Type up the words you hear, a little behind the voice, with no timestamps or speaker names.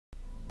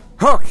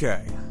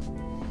Okay.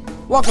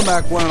 Welcome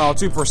back, one and all,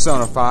 to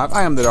Persona 5.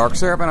 I am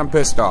TheDarkSeraph, and I'm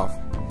pissed off.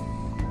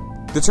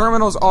 The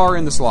terminals are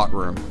in the slot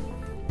room.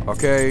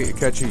 Okay,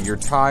 Ikechi, you're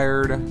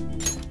tired.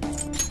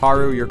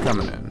 Haru, you're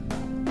coming in.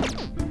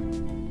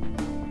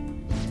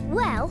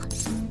 Well...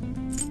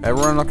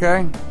 Everyone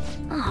okay?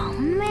 Oh,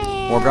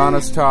 man.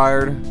 Morgana's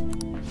tired.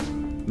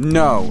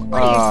 No,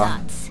 What are your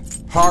thoughts?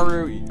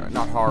 Haru...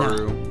 Not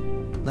Haru.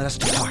 No. Let us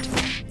depart.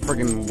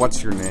 Friggin'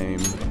 what's your name?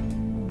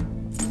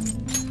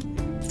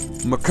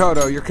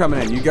 Makoto, you're coming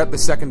in. You got the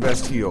second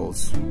best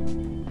heals.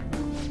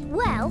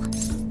 Well...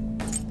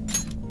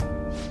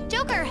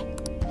 Joker!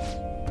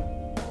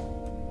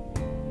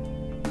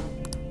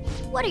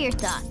 What are your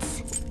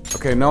thoughts?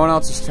 Okay, no one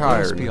else is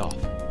tired. Let us be off.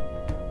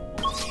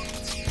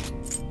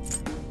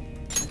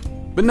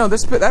 But no,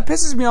 that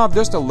pisses me off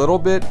just a little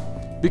bit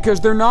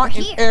because they're not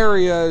in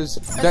areas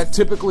that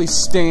typically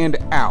stand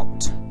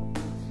out.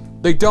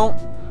 They don't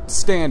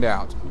stand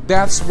out.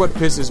 That's what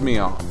pisses me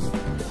off.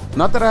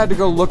 Not that I had to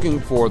go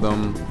looking for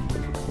them,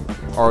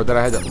 or that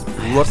I had to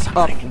look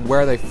up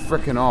where they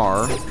frickin'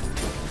 are.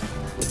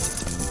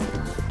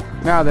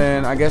 Now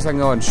then, I guess I can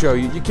go and show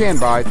you. You can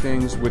buy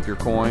things with your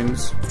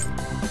coins.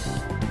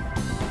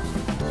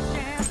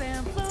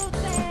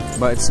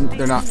 But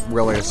they're not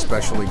really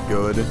especially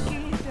good.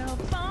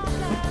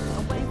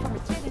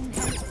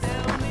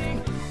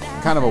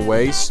 Kind of a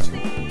waste.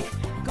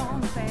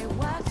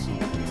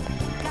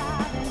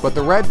 But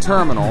the red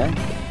terminal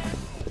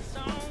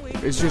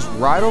is just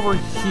right over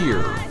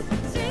here.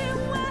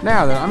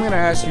 Now then, I'm going to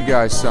ask you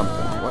guys something.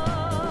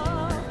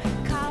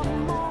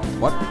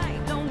 What?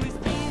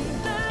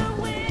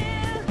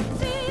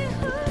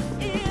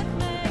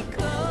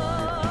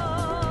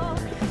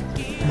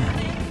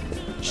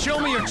 Show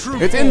me your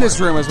true It's in this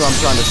room is what I'm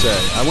trying to say.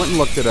 I went and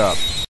looked it up.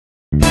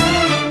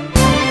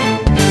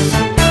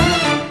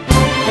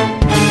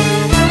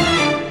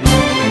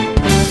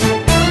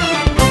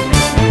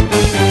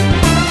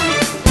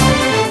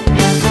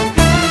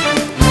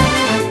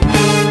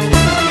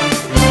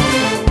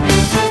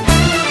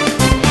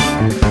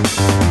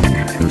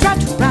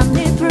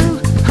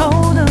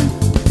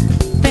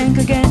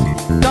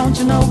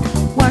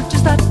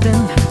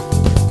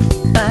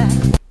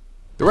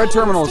 The red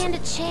terminal's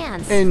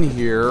in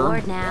here.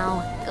 Bored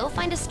now. Go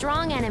find a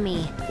strong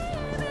enemy.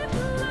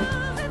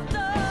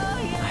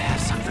 I have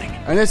something.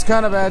 And this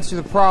kind of adds to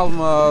the problem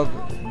of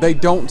they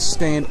don't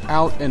stand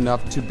out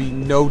enough to be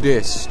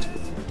noticed.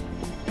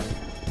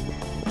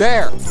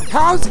 There!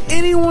 How's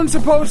anyone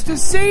supposed to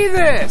see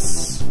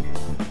this?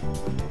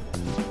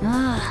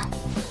 Alright.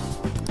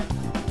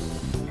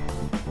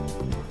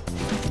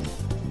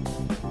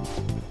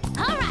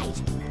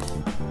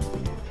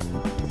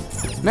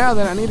 Now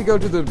then, I need to go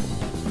to the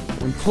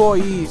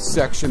employee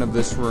section of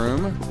this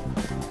room,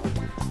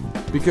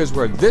 because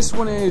where this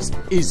one is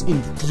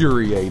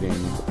infuriating.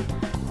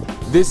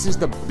 This is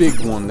the big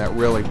one that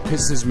really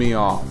pisses me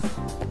off.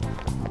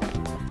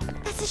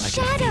 That's a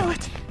shadow.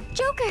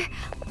 Joker.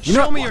 You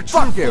know, Show me your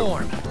fuck true you.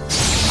 form.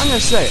 I'm gonna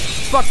say it.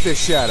 Fuck this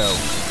shadow.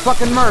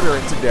 Fucking murder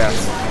it to death.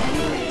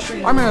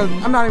 I'm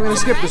not even gonna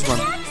skip this one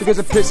because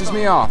it pisses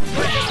me off. Use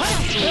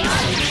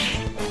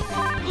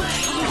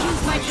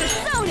my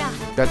persona.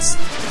 That's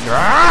Finish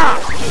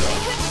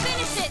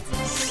it.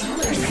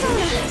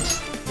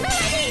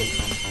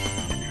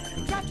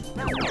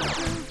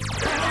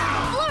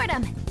 Lord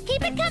 'em.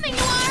 Keep it coming,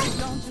 Noir.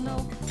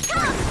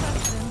 Come.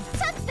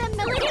 Touch them,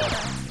 Melody. You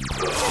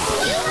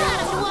got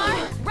 'em, Noir.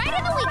 Right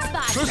in the weak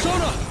spot.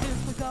 Persona!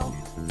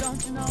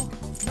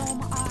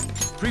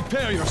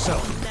 Prepare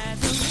yourself.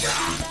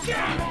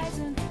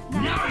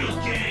 Now you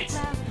get it!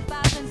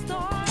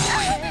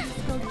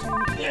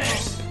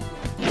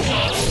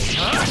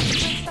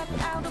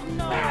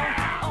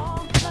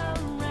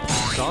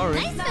 Sorry.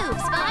 Nice move,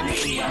 Spot.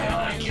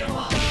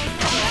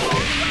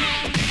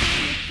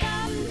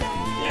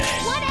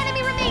 One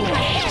enemy remaining.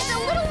 Yes, a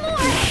little more.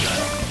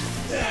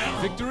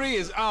 Victory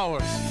is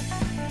ours.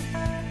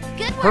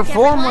 Good work, her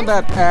form everyone. with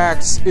that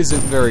axe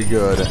isn't very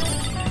good.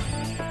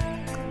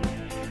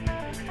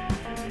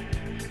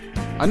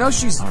 I know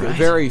she's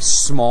very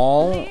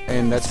small,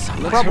 and that's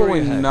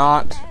probably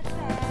not.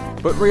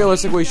 But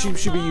realistically, she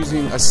should be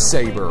using a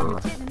saber.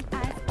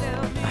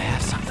 I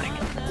have something.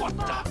 What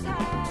the?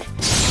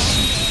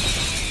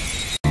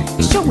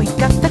 Sure we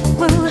got the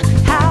clue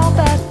how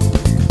bad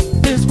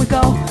this would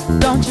go.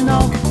 Don't you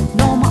know?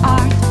 No more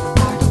art.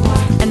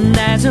 And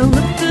as you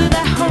look to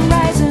the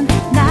horizon,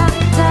 not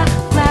the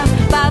clouds,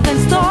 but then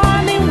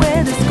storming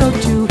where this go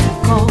too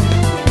cold.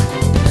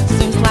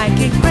 Seems like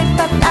it crept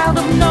up out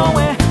of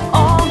nowhere.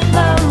 All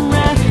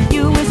around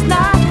you is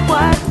not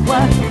what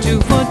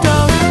you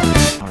foretold.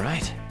 All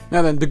right.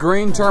 Now then, the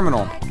green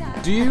terminal.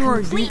 Do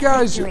you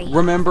guys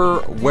remember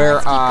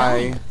where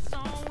I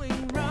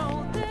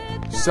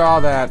saw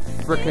that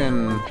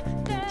frickin'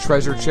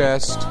 treasure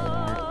chest?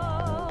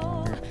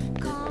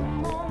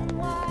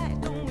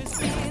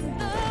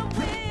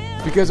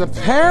 Because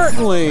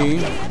apparently,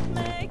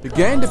 the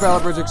game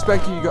developers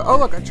expect you to go, oh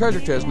look, a treasure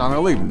chest, not gonna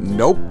leave.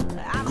 Nope.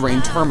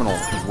 Green terminal,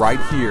 right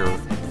here.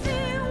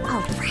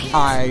 Alright.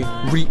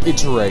 I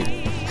reiterate,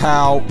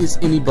 how is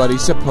anybody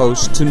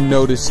supposed to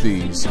notice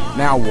these?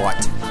 Now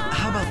what?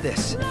 How about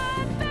this?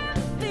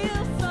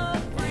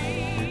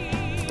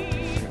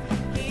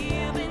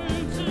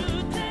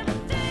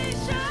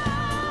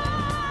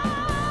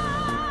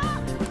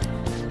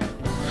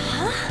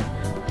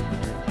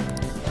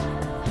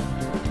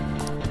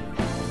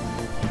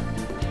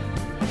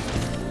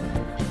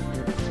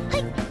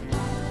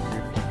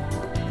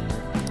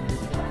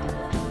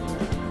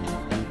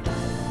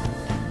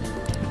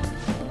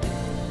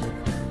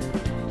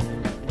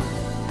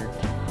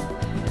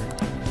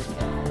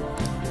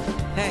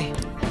 Hey.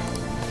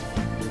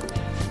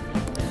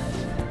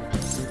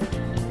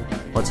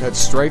 Let's head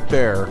straight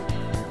there.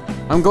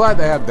 I'm glad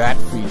they have that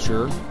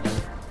feature.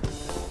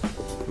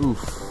 Oof.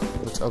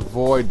 Let's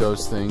avoid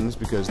those things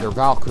because they're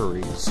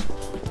Valkyries.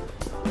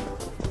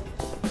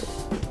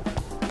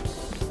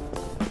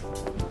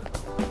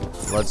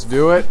 Let's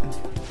do it.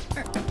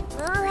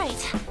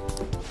 Right.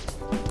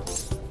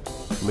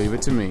 Leave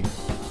it to me.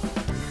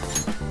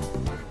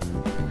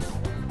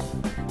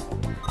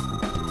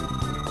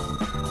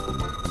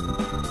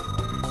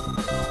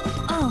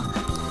 Oh,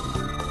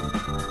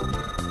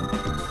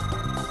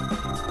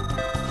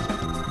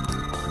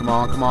 Come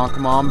on, come on,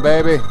 come on,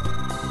 baby. for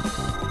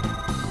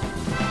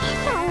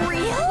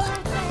real?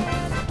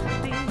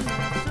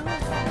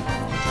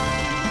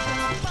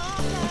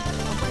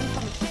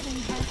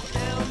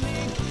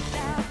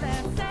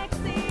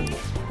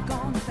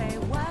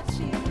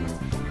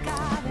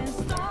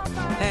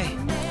 Hey.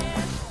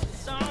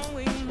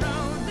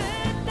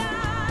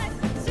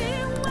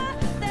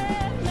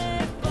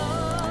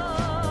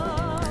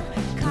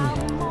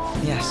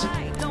 Yes.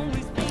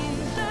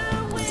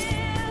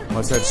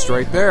 Let's head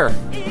straight there.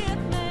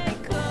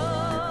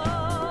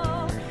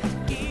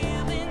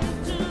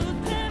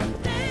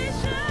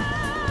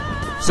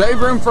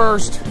 Save room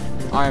first.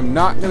 I am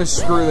not going to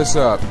screw this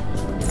up.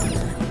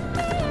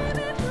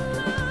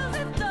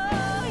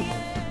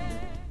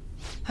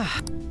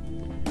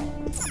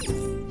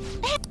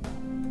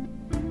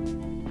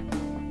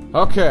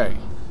 Okay.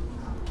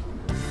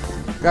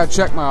 Gotta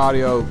check my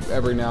audio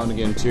every now and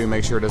again too,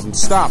 make sure it doesn't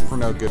stop for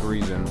no good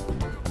reason.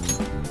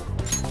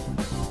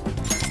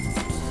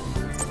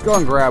 Go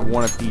and grab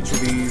one of each of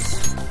these.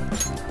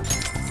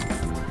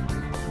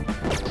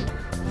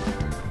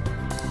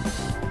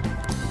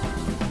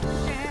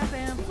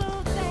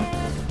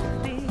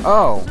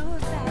 Oh.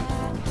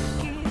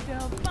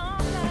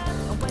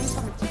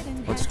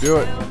 Let's do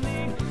it.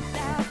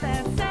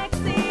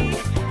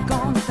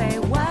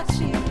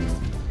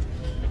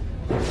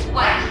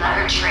 What a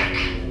clever trick.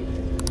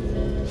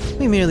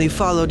 We merely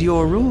followed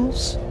your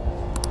rules. I'm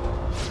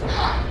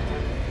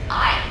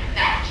the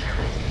master.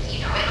 You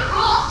know, if the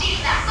rules seem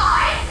that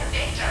I am the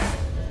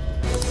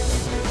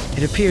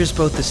victor. It appears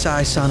both the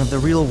Sai-san of the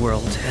real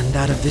world and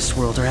that of this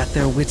world are at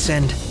their wits'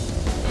 end.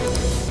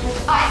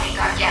 I think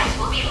our guests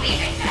will be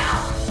leaving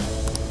now.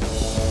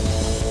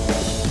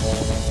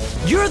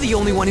 You're the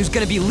only one who's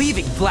gonna be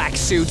leaving, Black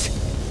Suit!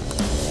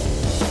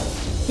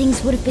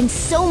 Things would have been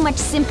so much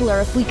simpler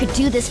if we could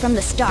do this from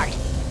the start.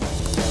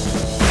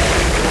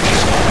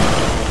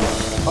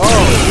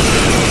 Oh!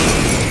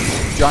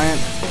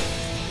 Giant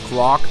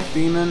clock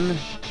demon.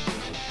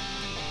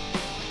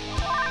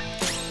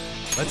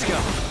 Let's go.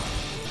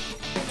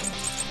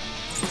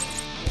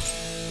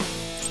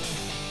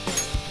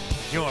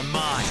 You're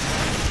mine.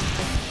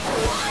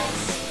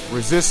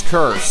 Resist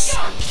curse.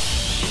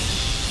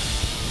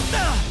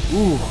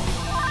 Ooh.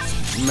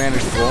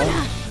 Manageable.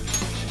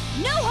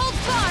 No holds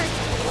barred!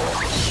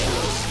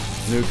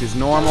 Nuke is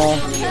normal.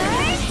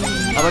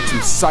 How about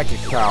some psychic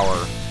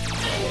power?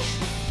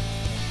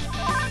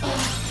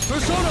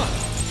 Persona!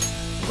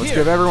 Let's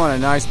give everyone a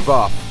nice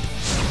buff.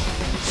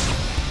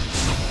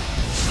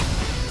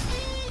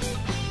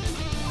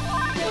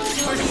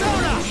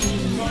 Persona!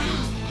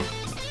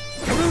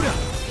 Karuda!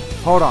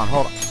 Hold on,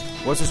 hold on.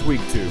 What's this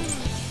weak to?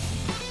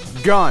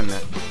 Gun.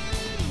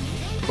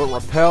 But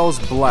repels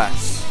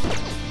bless.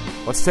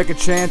 Let's take a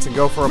chance and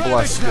go for a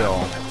bless skill.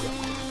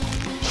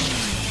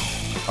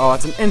 Oh,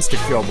 that's an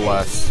insta-kill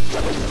bless.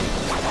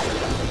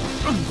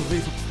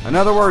 Unbelievable. In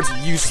other words,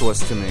 useless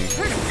to me.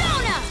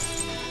 Persona!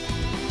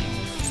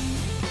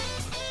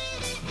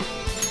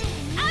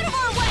 Out of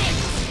our way!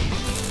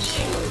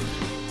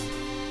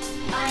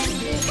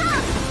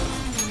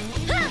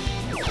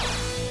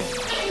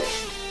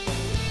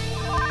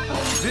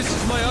 This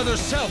is my other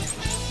self.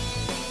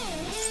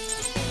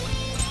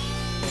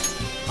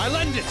 I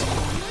lend it.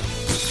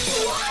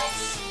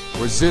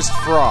 Resist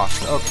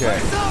frost. Okay.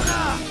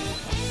 Persona!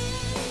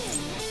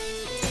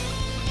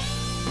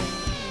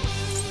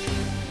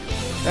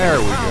 There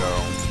we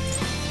go.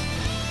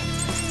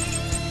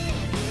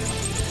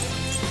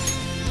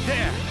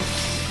 There.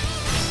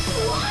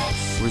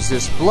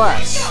 Resist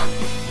bless.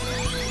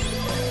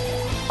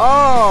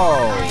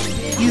 Oh!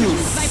 You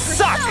My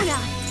suck! persona!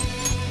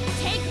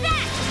 Take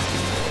that!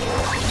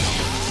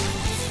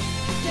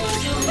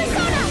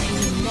 Persona!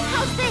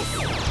 How's this?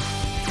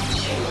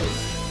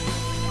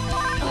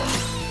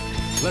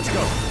 Let's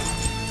go.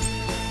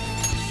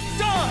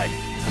 Die!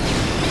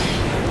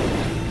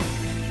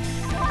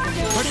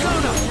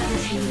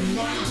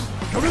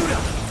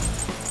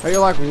 How you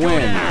like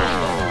wind?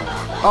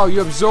 Oh,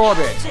 you absorb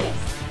it.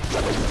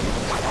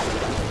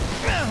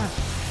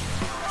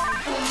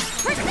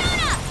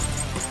 Persona!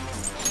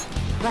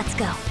 Let's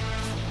go.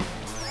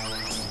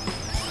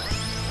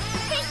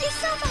 Thank you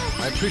so much.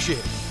 I appreciate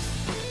it.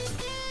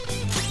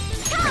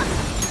 Come!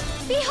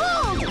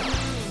 Behold!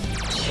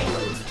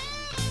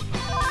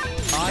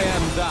 I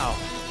am thou.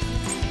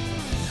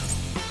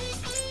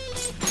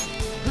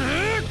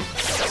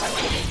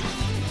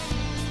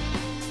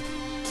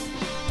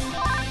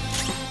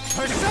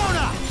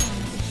 Persona!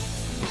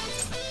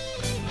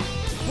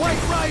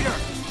 White Rider!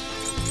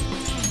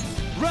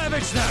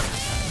 Ravage them!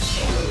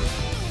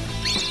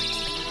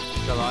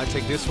 Shall I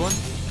take this one?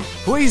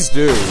 Please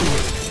do.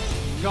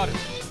 Got it.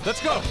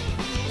 Let's go!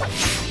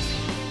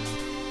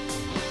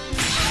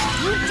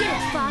 You did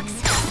it, Fox.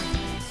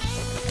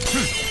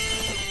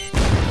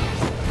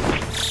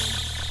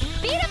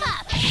 Beat him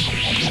up!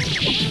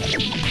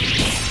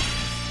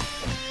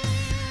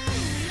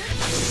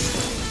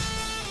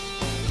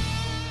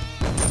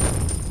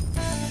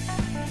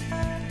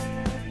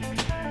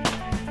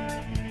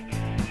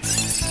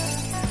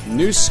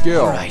 New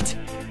skill. Right.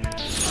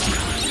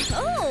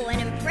 Oh, an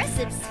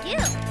impressive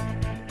skill.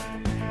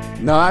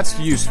 No, that's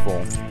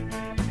useful.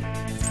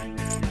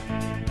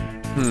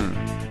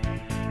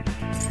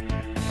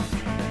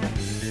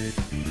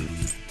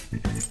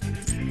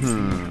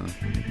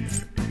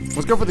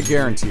 Let's go for the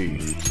guarantee.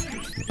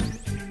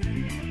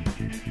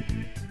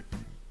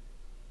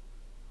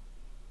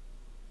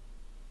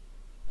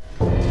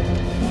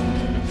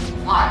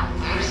 What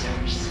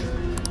losers.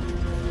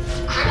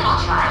 Criminal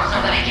trials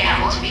are but a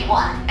gamble to be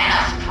won, and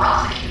us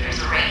prosecutors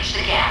arrange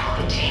the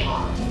gambling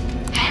table.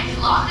 Hence,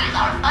 losses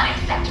are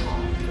unacceptable.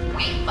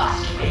 We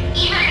must win,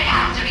 even if it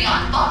has to be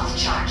on false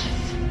charges.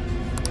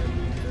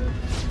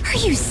 Are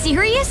you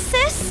serious,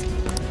 sis?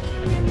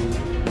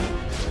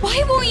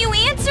 Why won't you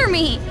answer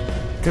me?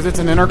 Because it's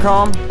an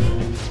intercom?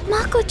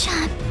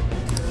 Mako-chan.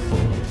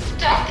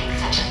 Don't think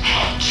such a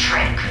petty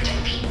trick could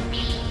defeat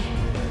me.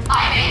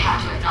 I may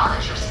have to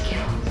acknowledge your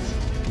skills.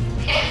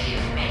 If you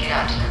can make it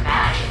up to the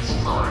manager's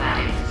floor, that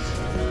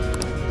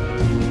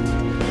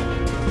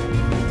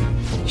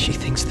is. She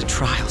thinks the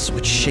trials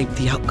which shape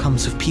the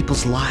outcomes of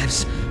people's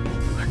lives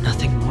are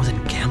nothing more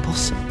than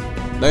gambles?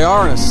 They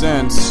are in a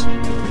sense.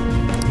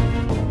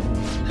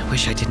 I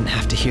wish I didn't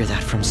have to hear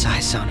that from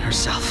Sai-san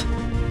herself.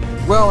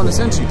 Well, in a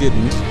sense you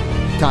didn't.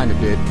 Kind of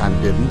did, kind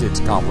of didn't. It's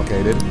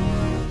complicated.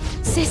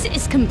 Sis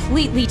is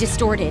completely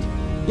distorted.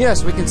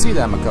 Yes, we can see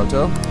that,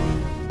 Makoto.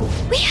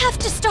 We have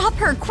to stop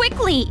her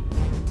quickly.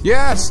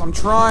 Yes, I'm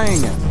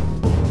trying.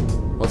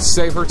 Let's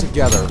save her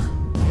together.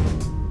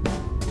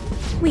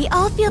 We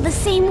all feel the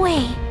same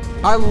way.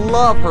 I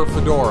love her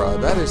fedora.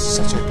 That is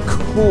such a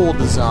cool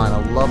design.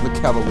 I love the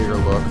cavalier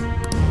look.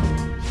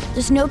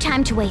 There's no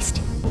time to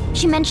waste.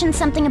 She mentioned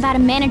something about a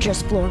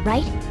manager's floor,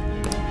 right?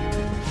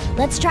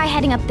 Let's try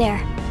heading up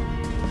there.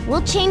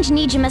 We'll change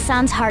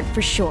Nijima-san's heart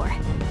for sure.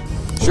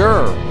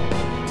 Sure.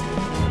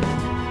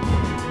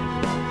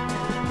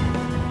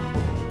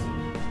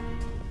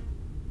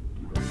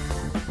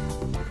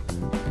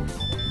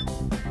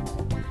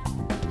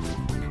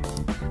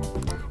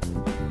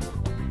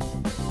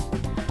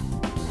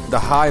 The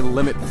high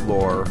limit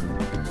floor.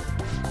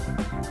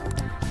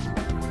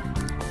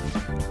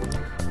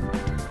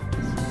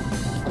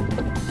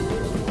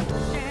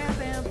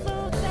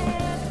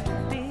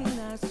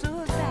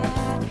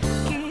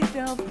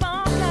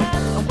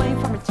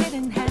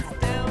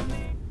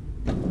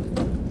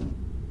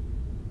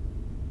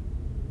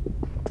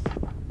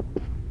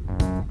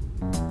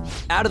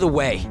 Out of the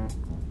way.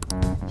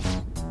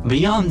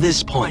 Beyond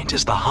this point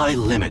is the high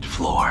limit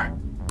floor.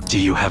 Do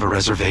you have a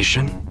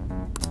reservation?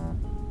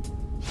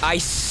 I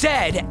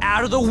said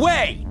out of the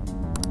way!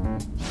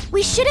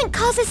 We shouldn't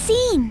cause a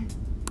scene.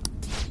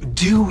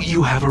 Do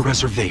you have a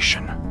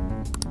reservation?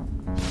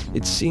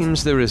 It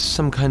seems there is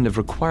some kind of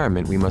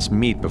requirement we must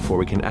meet before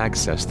we can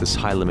access this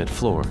high-limit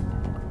floor.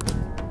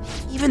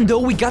 Even though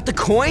we got the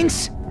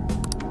coins?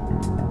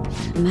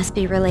 It must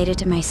be related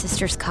to my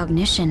sister's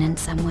cognition in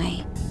some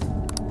way.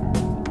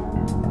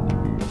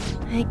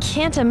 I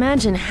can't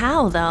imagine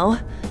how, though.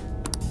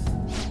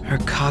 Her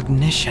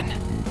cognition.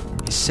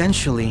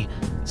 Essentially,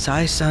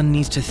 Sai-san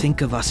needs to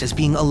think of us as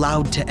being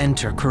allowed to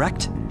enter,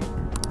 correct?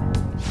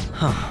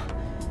 Huh.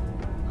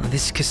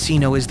 This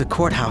casino is the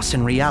courthouse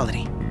in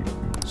reality.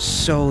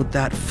 So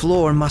that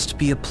floor must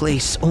be a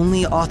place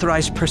only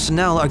authorized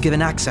personnel are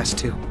given access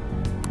to.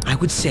 I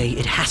would say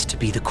it has to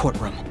be the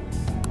courtroom.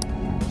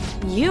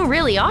 You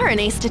really are an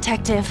ace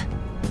detective.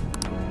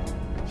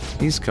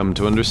 He's come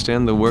to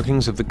understand the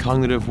workings of the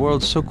cognitive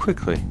world so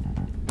quickly.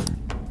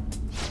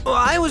 Well,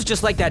 I was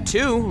just like that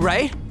too,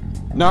 right?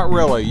 Not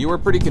really. You were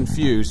pretty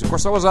confused. Of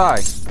course, so was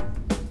I.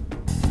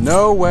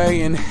 No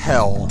way in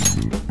hell.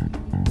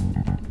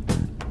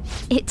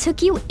 It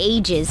took you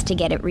ages to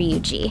get it,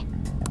 Ryuji.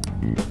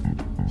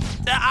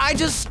 I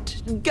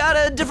just got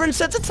a different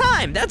sense of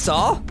time, that's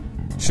all.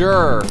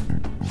 Sure.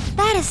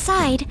 That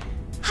aside,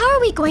 how are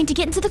we going to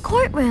get into the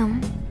courtroom?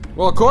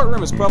 Well, a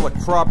courtroom is public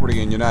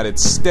property in the United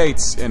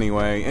States,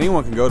 anyway.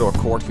 Anyone can go to a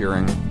court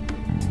hearing.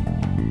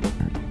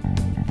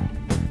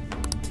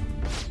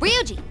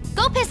 Ryuji,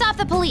 go piss off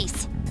the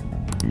police.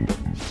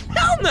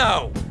 Hell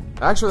no!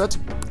 Actually, that's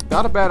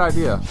not a bad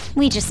idea.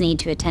 We just need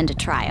to attend a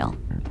trial.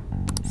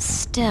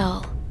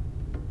 Still,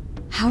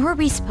 how are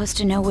we supposed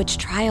to know which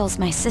trials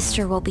my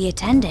sister will be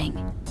attending?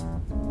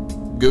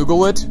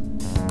 Google it.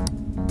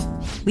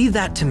 Leave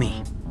that to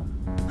me.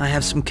 I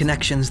have some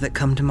connections that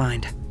come to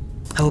mind.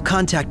 I will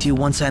contact you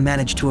once I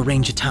manage to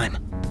arrange a time.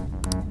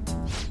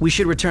 We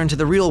should return to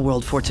the real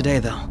world for today,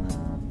 though.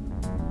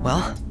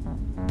 Well,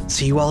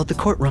 see you all at the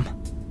courtroom.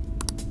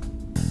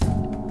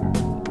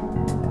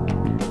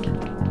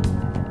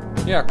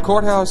 Yeah,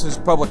 courthouse is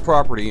public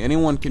property.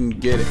 Anyone can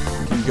get it,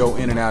 can go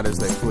in and out as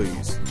they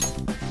please.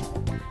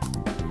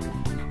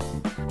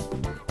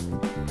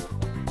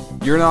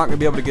 You're not going to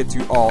be able to get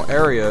to all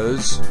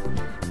areas,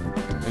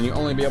 and you'll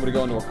only be able to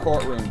go into a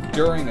courtroom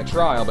during a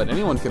trial, but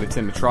anyone could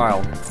attend a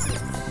trial.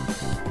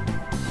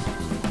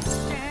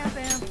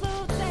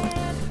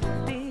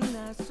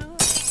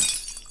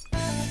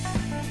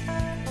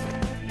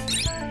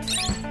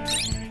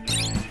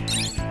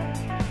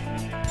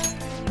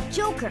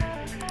 Joker.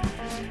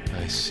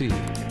 I see.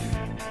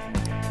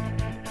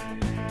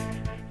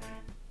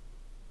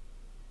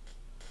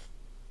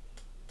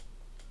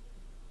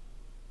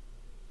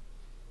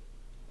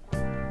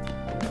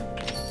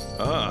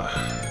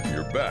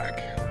 You're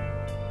back.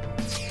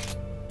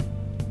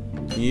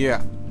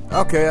 Yeah.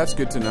 Okay, that's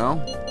good to know.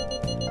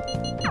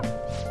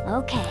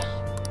 Okay.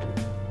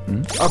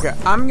 Okay,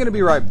 I'm gonna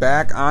be right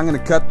back. I'm gonna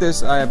cut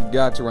this. I have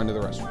got to run to the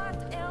restroom.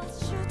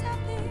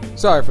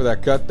 Sorry for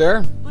that cut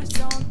there.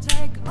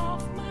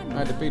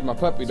 I had to feed my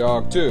puppy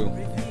dog, too.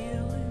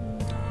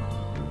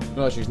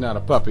 Well, she's not a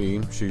puppy.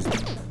 She's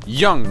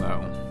young,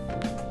 though.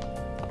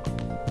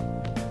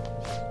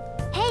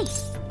 Hey!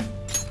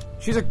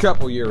 She's a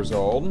couple years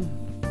old.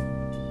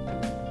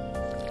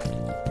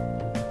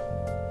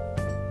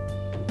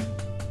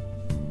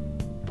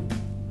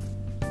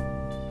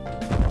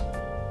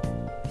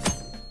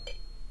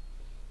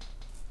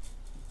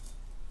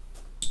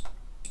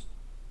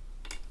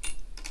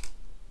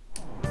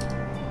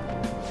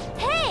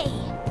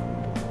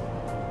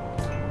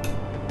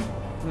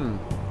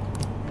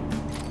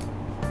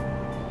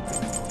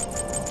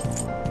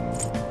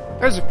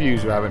 There's a few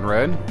you haven't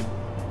read.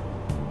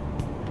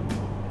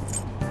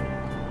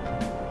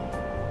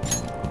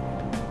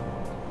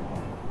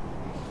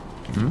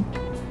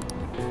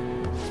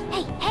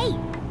 Hey, hey!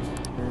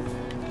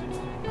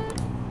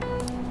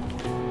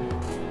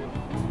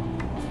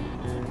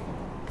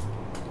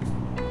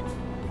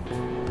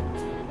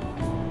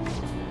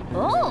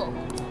 Oh!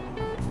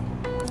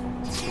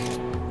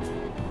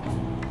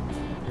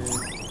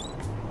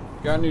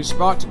 Got a new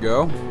spot to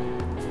go.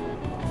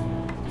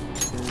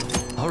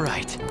 All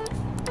right.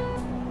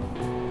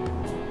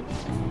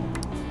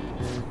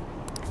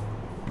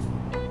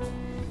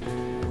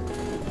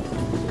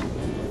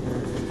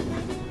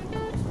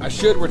 I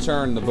should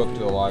return the book to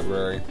the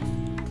library.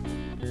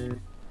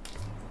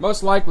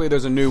 Most likely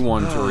there's a new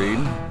one to read.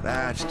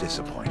 That's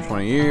disappointing.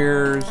 20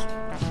 years.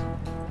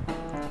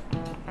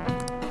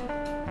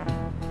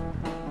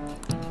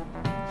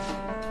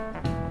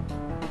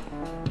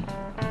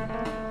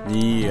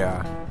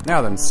 Yeah.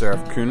 Now then,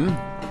 Seraph-kun.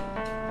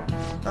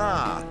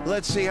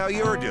 Let's see how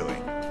you're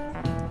doing.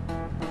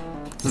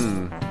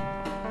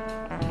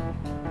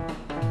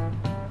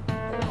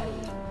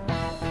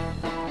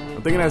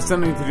 I think it has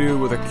something to do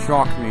with a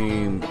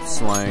Cockney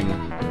slang.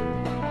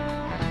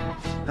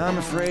 I'm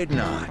afraid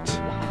not.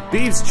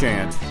 Thieves'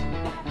 chant.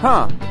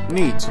 Huh,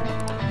 neat.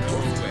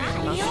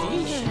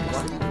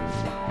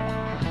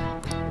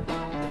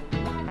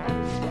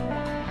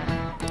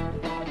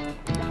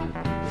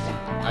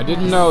 I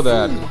didn't know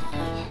that.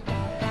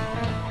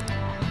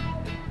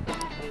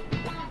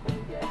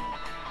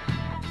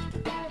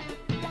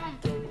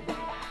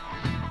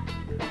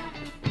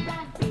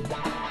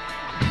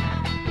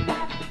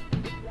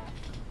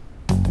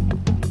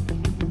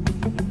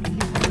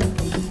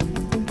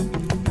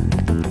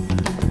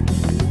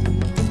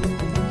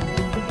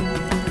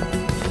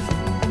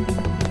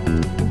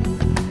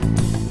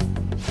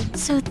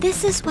 So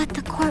this is what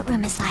the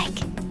courtroom is like.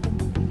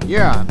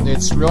 Yeah,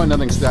 it's really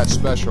nothing that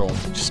special.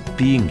 Just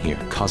being here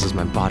causes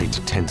my body to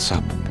tense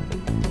up.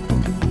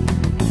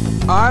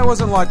 I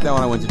wasn't like that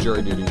when I went to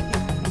jury duty.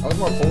 I was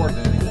more bored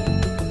than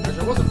anything. Actually,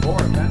 I wasn't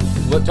bored,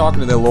 man. Talking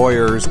to the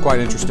lawyer is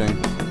quite interesting.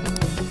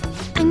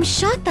 I'm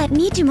shocked that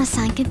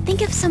Nijima-san could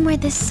think of somewhere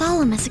this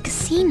solemn as a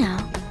casino.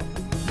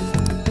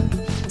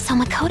 So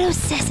Makoto's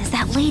sis is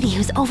that lady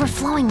who's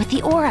overflowing with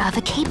the aura of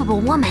a capable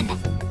woman.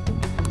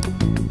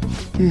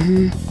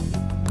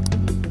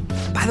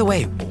 By the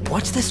way,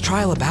 what's this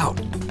trial about?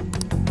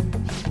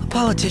 A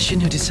politician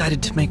who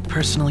decided to make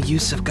personal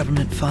use of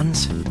government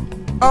funds?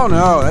 Oh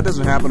no, that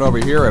doesn't happen over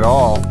here at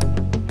all.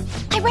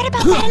 I read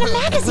about that in a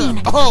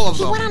magazine. All of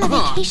them. He went on a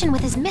vacation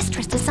with his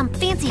mistress to some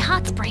fancy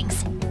hot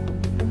springs.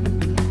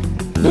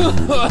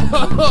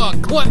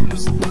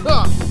 Clintons.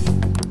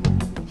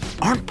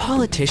 Aren't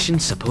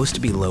politicians supposed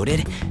to be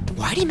loaded?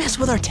 Why'd he mess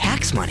with our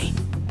tax money?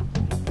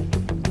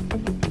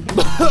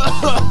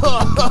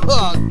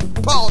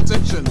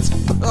 Politicians!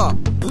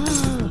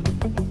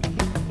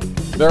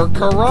 They're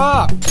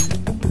corrupt!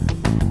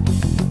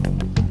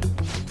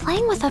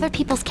 Playing with other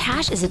people's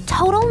cash is a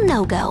total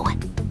no-go.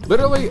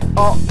 Literally,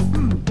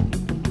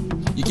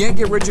 you can't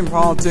get rich in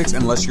politics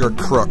unless you're a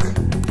crook.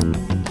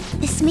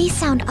 This may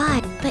sound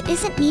odd, but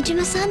isn't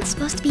Nijima-san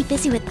supposed to be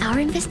busy with our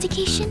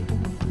investigation?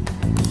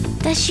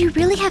 Does she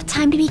really have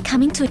time to be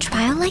coming to a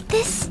trial like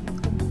this?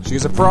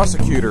 She's a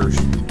prosecutor.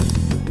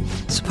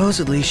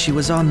 Supposedly, she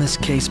was on this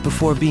case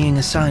before being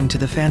assigned to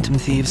the Phantom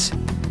Thieves.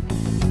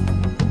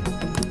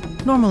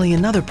 Normally,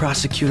 another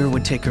prosecutor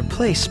would take her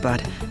place,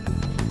 but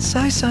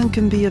Sai-san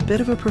can be a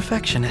bit of a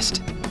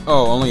perfectionist.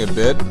 Oh, only a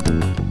bit?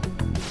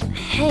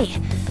 Hey,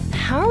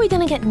 how are we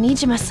gonna get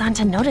Nijima-san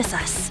to notice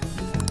us?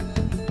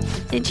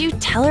 Did you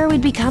tell her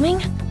we'd be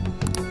coming?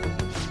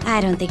 I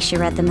don't think she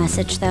read the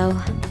message, though.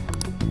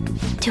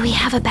 Do we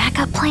have a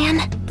backup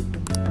plan?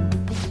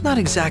 Not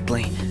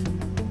exactly,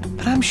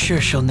 but I'm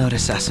sure she'll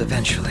notice us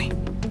eventually.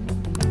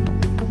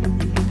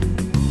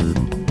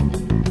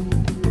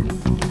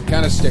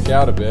 Kind of stick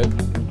out a bit.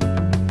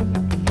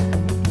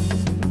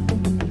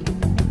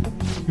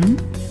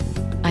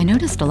 I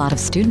noticed a lot of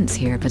students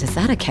here, but is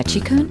that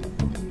Akechi-kun?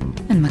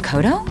 And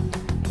Makoto?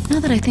 Now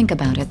that I think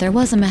about it, there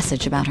was a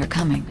message about her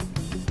coming.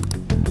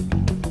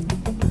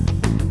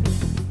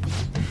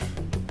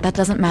 That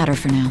doesn't matter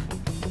for now.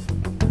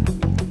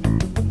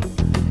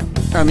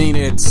 I mean,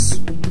 it's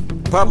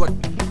public.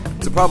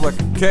 It's a public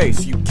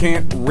case. You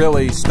can't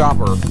really stop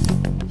her.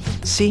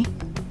 See?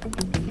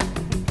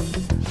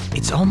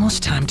 It's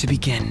almost time to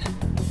begin.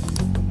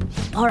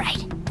 All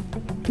right.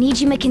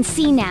 Nijima can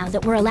see now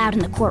that we're allowed in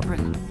the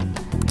courtroom.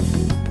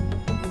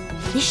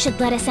 This should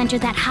let us enter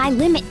that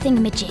high-limit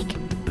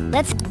thingamajig.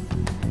 Let's...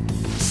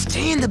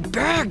 Stay in the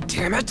bag,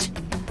 damn it!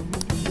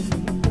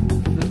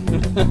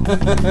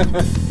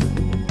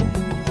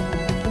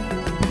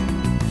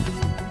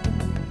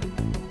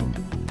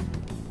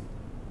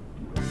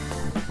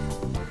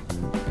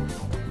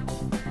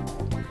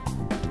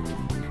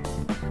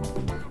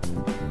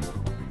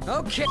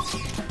 Okay.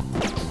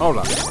 Hold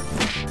on.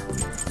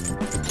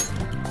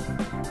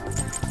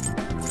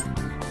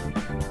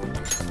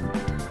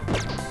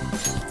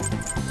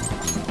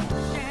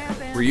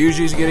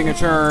 Ryuji's getting a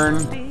turn.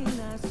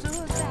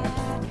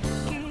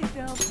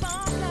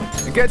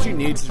 Akechi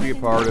needs to be a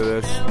part of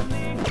this.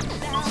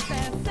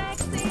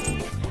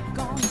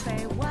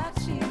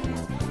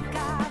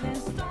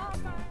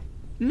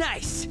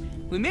 Nice!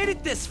 We made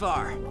it this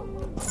far!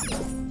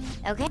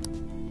 Okay.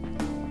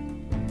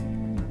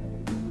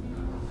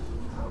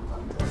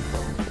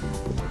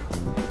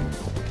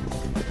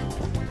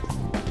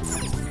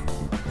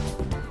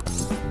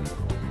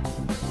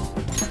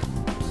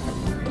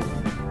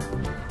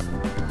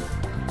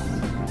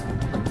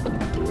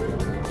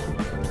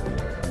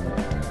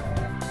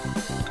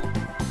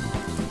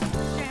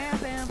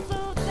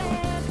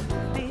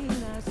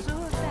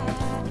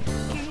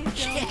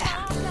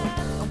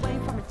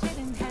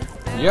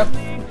 Yep.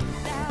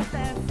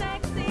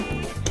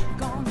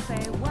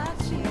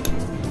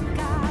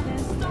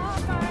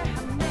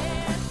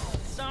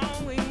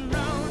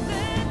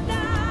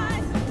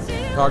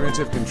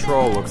 Cognitive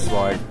control looks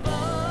like.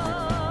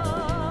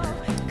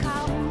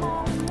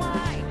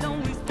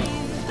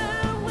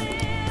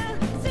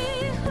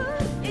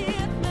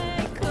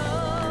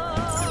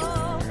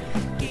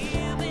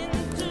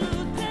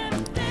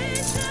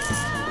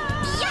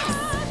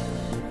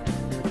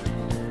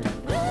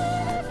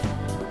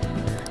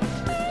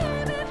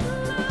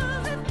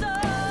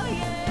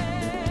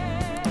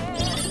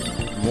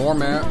 More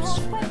maps.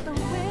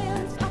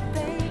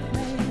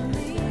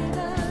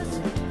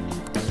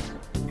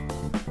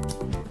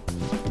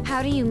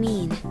 How do you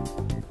mean?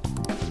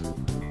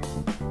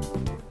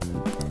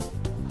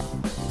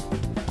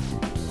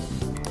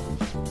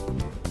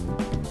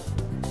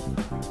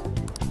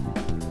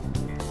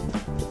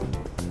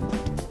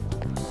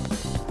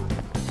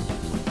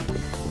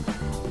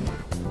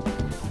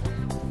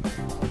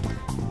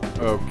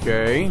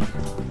 Okay.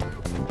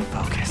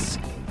 Focus.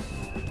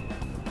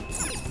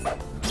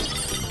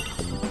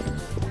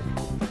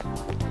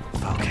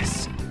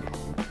 Focus.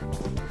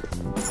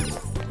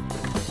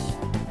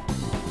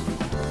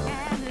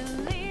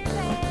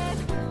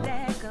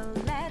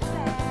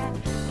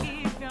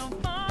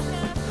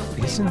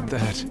 Isn't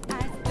that...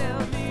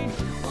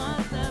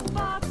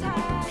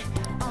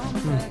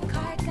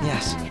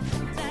 Yes.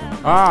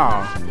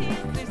 Ah.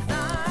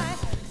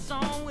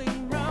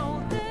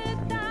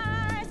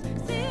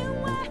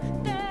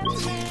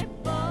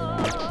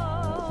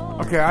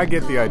 Okay, I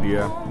get the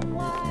idea.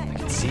 I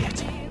can see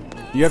it.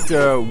 You have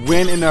to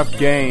win enough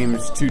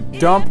games to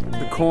dump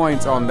the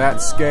coins on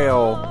that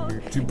scale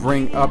to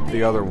bring up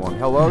the other one.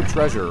 Hello,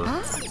 treasure.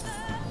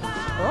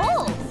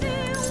 Oh!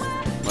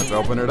 Let's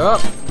open it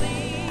up.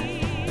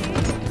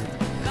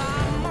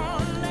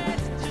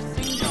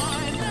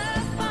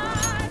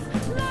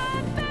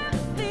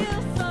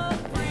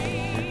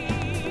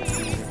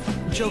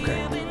 Joker,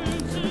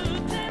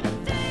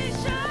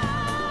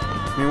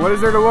 I mean, what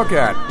is there to look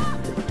at?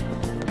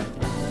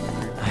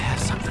 I have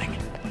something.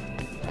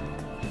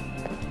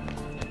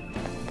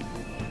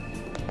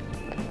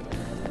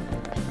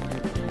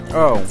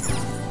 Oh.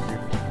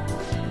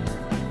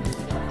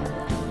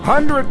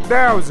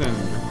 100,000!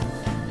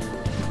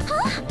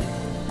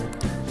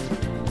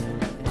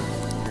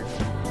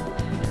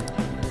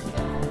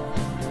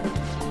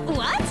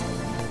 What?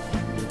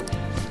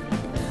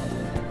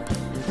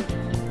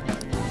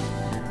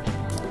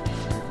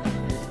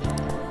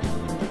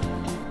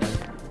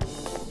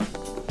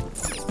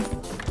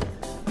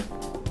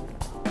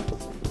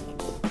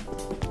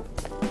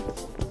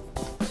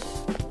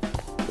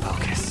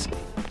 Focus.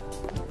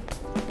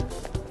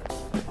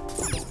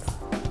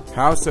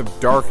 House of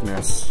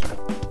Darkness.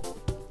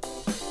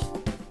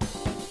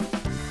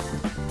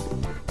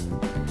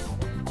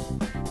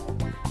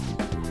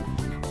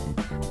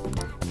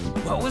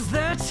 What was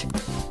that?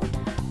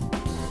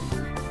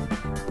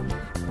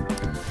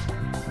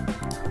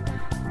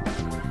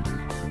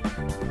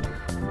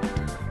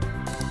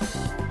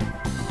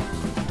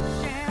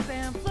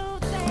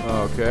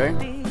 Okay.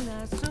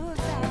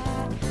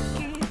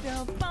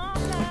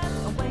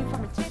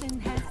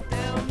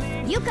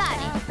 You got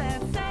it.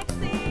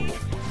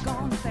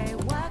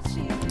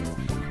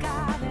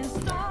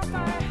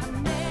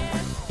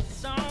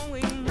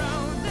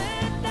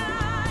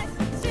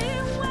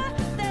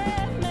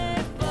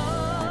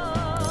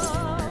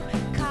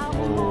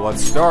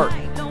 Let's start.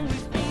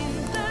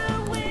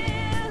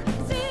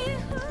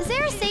 Is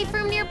there a safe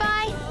room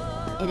nearby?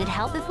 It'd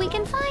help if we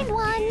can find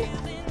one.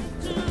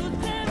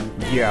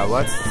 Yeah,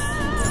 let's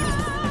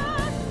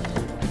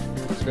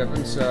step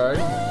inside.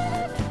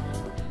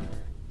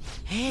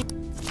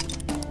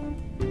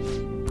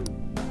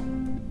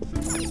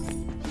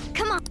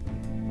 Come on.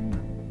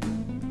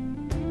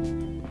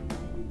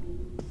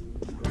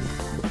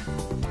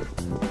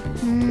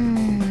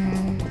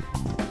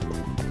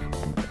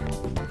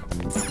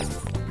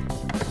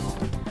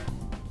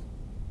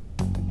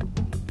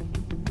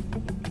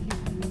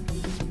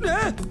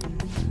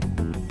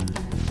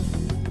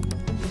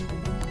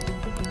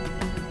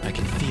 I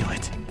can feel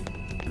it.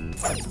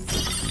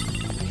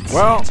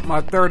 Well,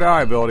 my third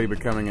eye ability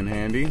becoming in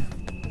handy.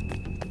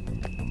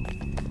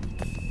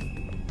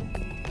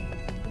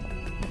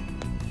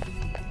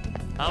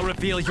 I'll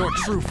reveal your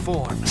true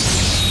form.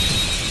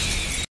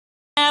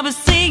 Never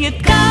see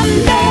it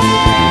come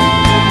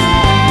back.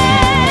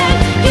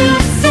 You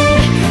see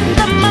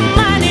that my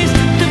mind is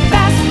too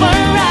fast for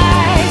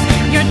eyes.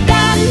 You're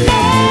done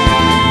there,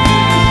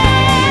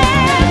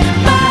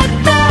 but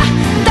the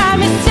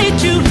time it hit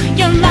you,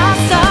 you're not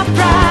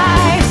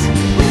surprised.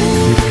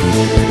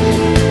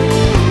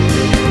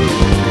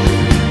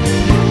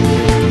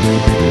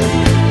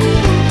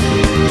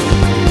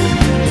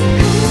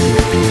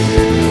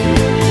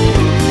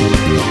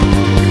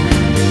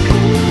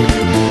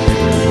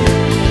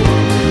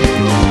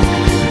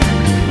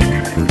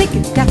 Think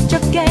you got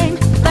your game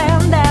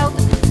planned out.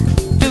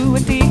 Do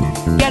it deep,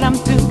 get 'em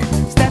 2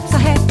 steps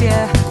ahead,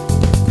 yeah.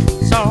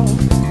 So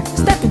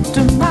step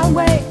into my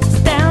way,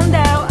 stand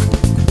out.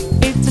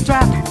 It's a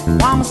trap,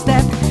 one more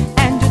step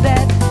and you're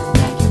dead.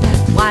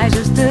 Why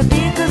just a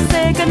bit to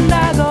say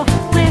goodnight, go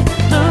with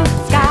blue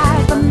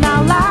skies, but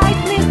now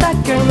lightning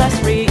like your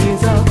last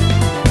resort.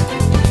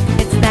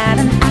 It's not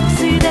an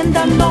accident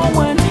that no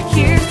one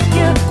hears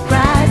you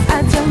cries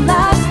at your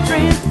last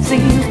dream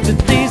seems to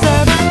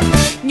deserve.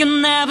 You'll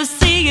never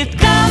see it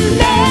come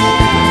back.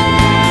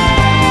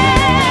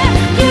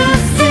 You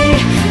see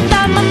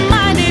that my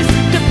mind is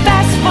too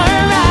fast for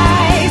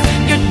eyes.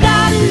 You're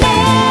done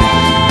there,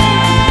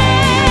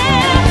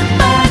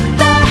 but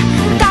the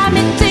time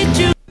it hit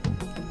you.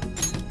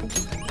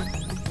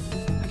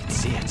 I can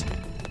see it.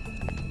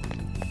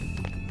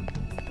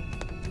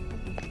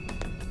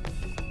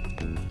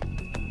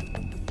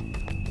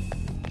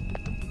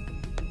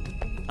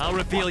 I'll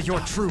reveal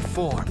your true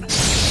form.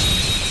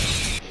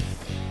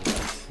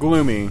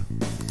 Gloomy.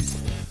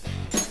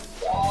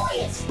 Oh,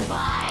 it's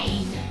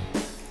fine.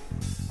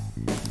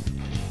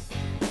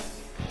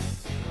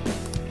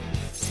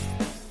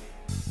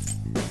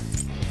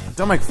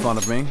 Don't make fun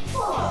of me.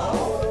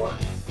 Oh,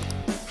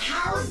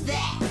 how's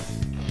that?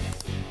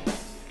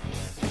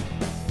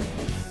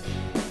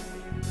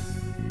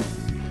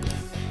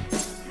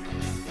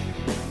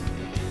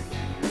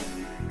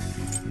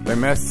 They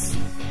miss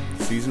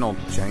seasonal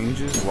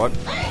changes? What?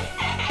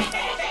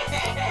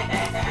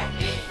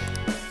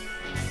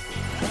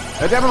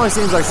 That definitely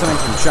seems like something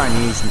from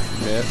Chinese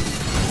myth.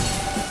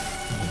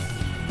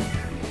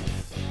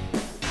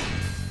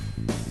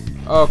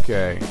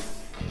 Okay.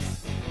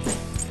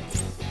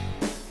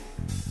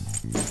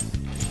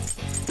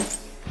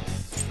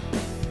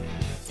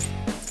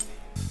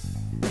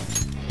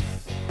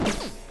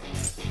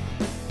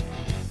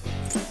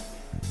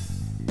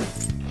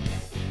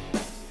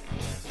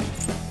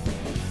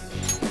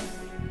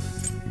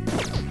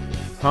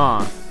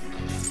 Huh.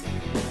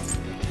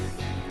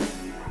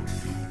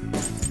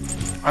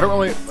 I don't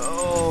really...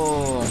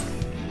 Oh.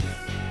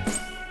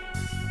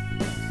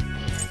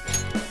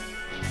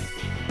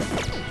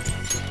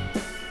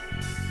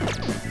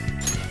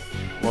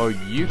 well,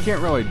 you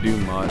can't really do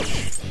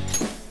much.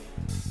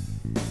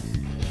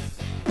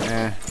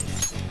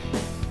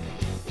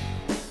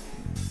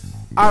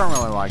 I don't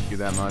really like you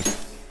that much.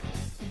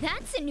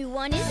 That's a new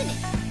one, isn't it?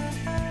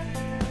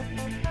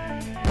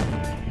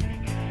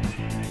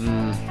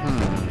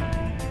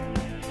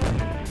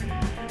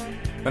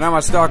 But now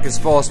my stock is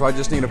full, so I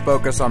just need to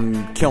focus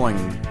on killing.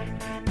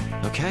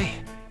 Okay.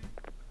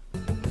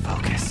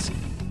 Focus.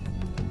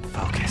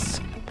 Focus.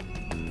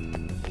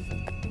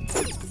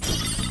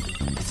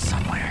 It's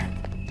somewhere.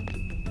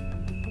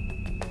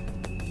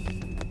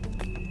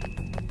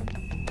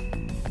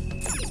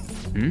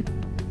 Hmm?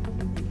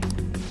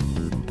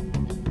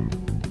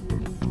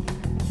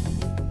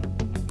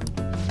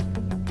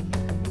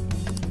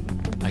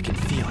 I can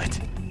feel it.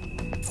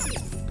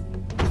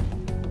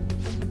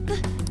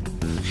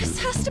 This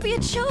has to be a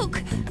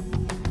joke.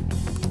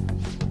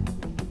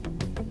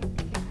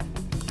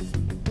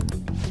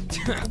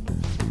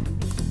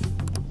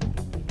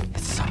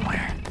 It's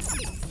somewhere.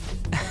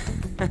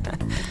 I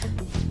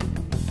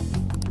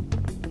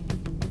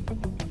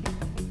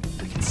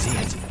can see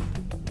it.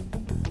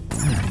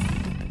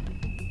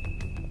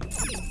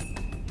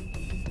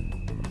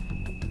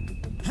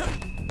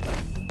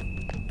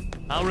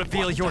 I'll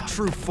reveal your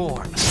true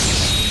form.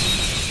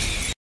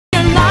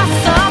 You're not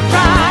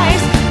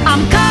surprised,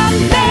 I'm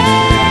coming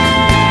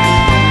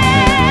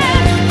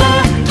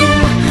for you.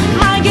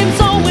 My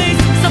game's always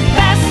the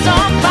best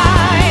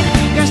survive.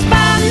 You're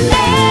spawning,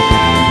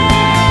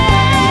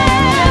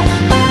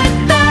 but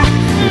the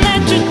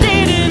net you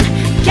didn't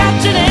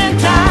catch it in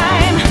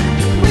time.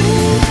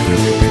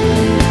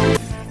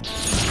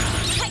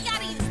 I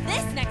gotta use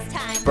this next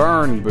time.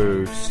 Burn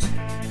boost.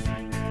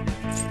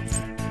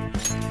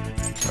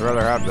 I'd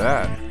rather have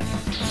that.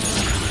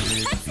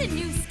 That's a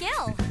new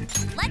skill.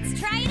 Let's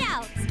try it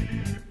out.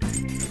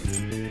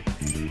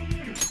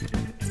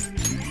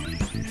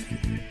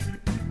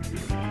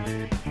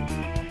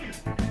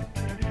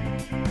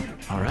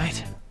 All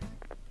right.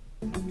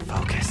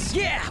 Focus.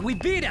 Yeah, we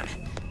beat him.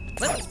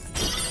 It's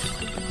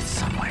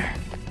somewhere.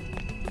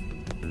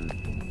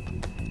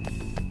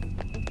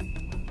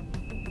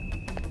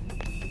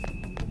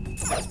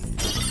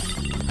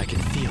 I can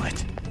feel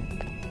it.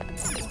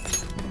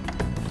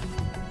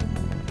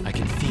 I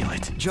can feel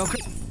it. Joker.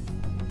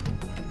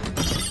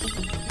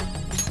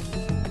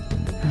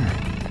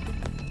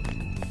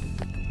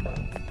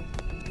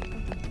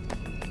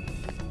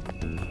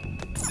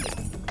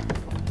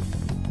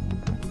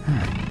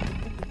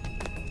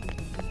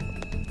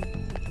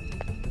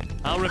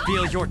 I'll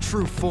reveal your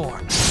true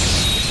form.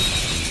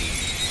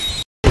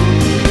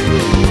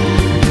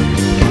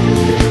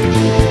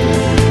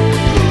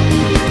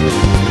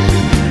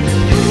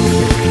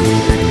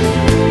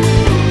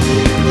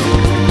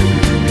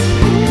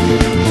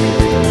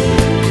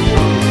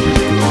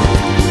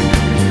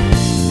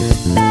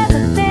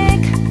 Better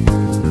think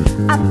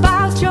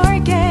about your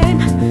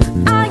game.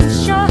 Are you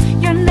sure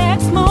your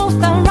next move's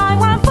the right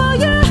one for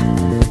you?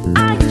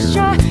 Are you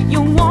sure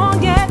you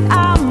won't get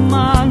out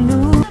my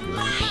new?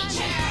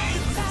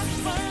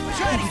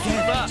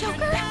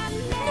 Joker?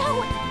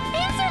 No!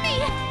 Answer me!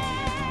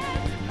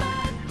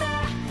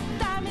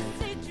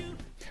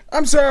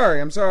 I'm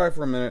sorry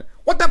for a minute.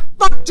 What the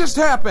fuck just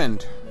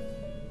happened?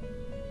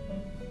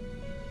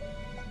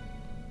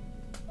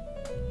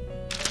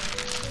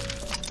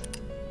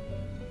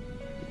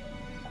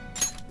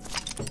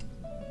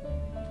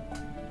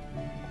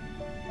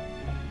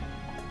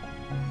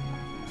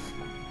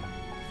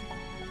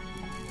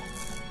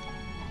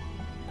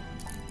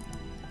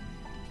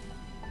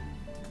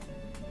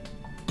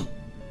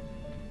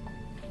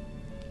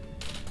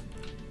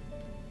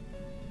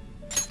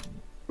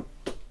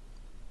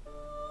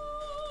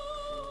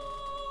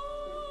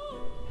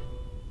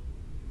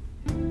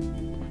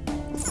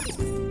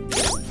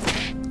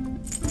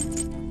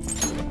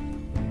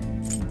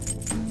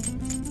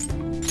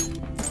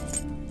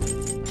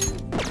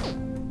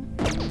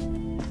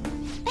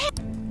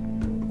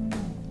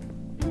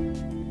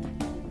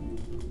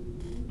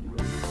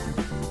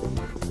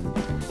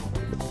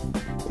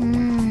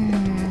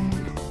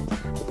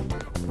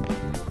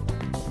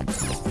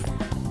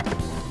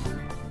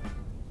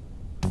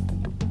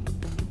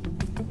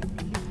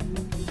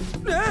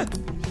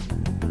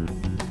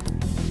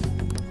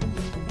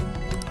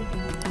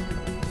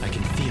 I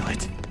can feel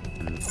it.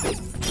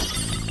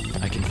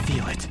 I can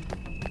feel it.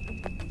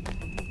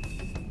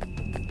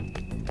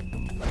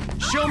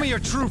 Show me your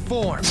true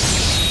form.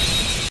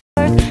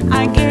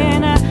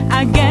 Again,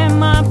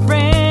 my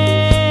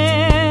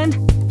friend.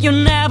 You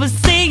never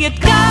see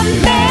it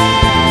coming.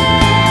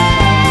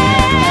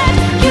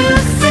 You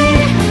see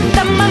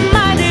that my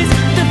mind is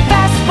the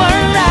best for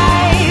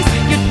eyes.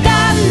 You're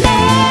done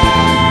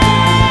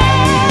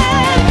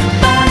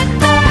but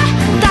the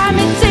time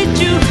it hit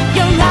you,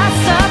 you're not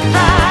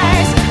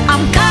surprised.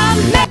 I'm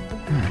coming.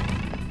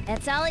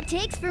 That's all it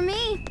takes for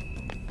me.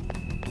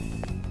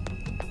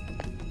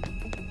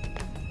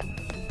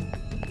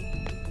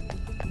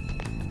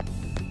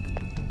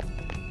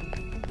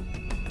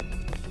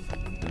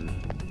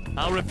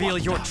 I'll reveal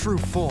your true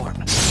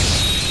form.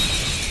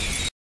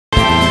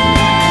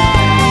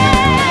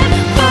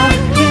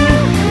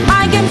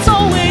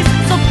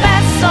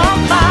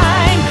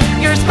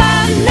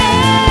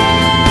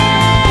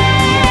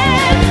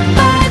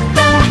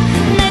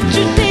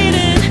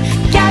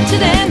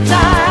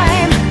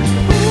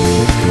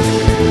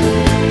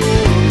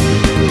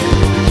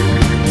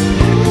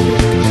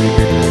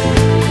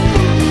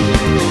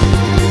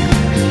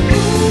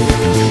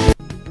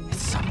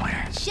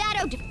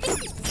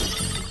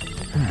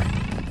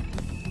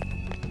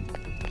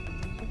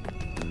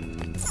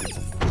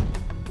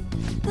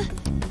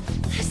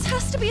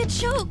 has to be a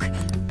joke.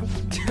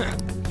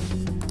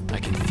 I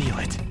can feel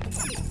it.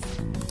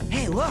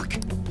 Hey, look!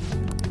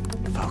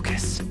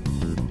 Focus.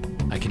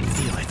 I can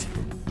feel it.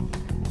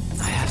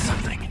 I have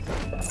something.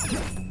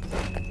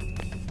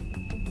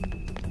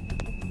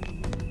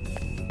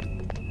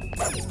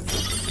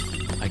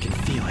 I can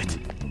feel it.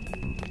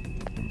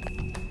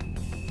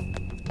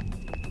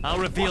 I'll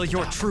reveal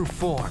your true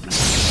form.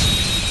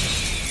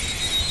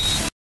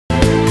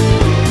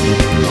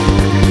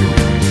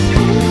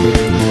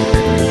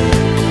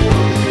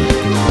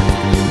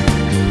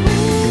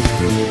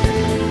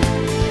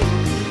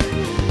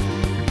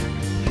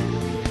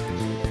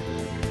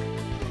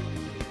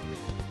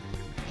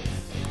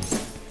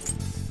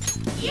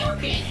 You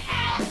can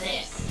have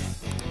this.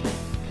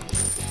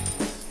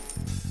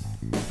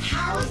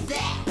 How's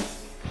that?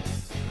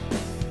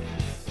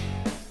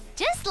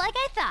 Just like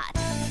I thought.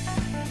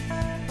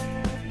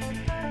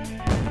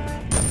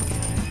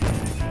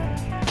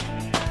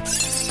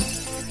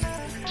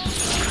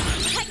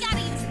 I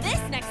gotta use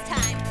this next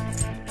time.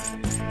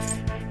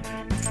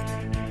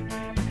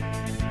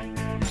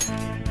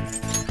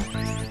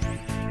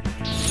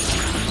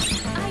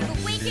 I've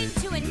awakened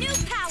to a new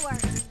power.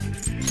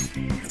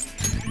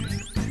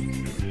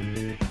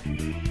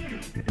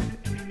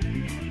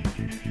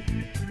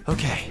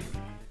 Okay.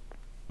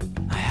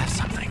 I have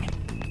something.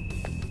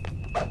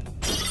 I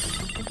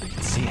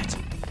can see it.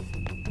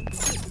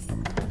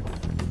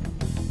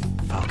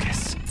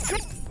 Focus.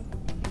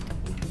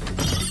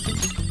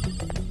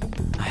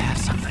 I have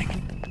something.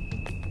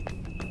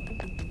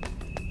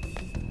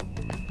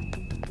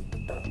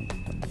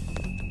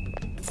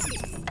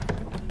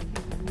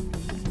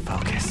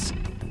 Focus.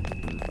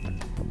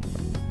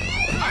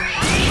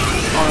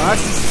 Oh,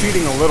 that's just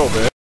cheating a little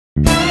bit.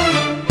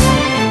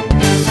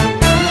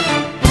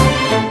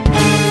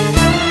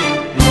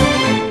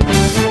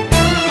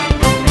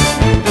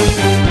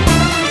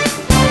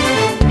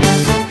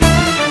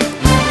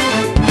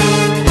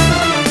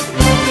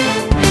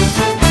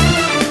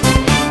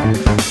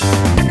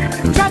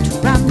 Try to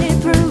run me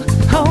through.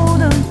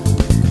 Hold on.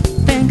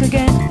 Think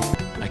again.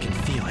 I can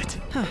feel it.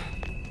 Huh.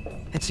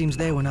 It seems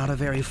they were not a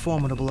very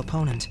formidable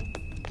opponent.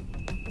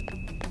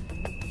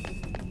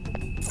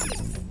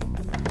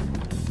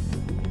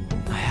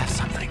 I have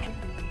something.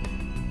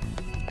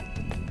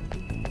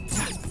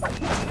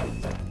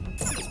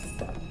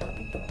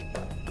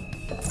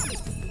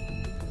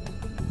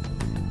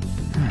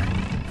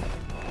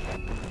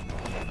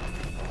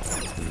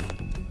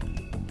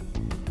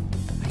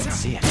 I can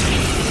see it.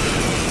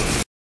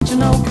 You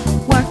know,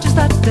 we're just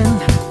starting.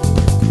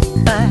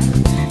 But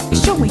you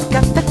sure we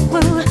got that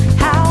clue?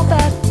 How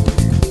bad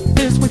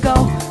this we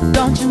go?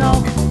 Don't you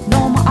know?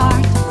 No more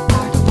art.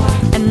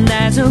 And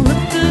as you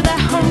look to the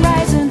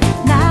horizon,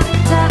 not a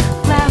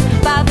cloud,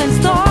 but then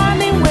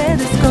stormy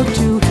weather's go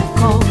too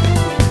cold.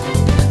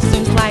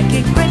 Seems like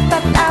it crept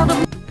back out of.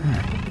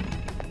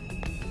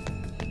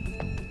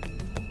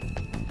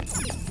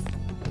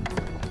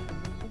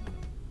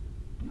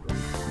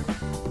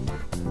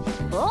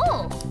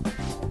 Oh!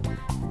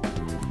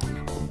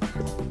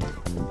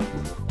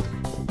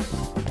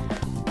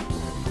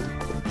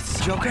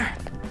 Joker,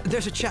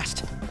 there's a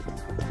chest.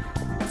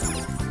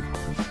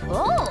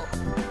 Oh!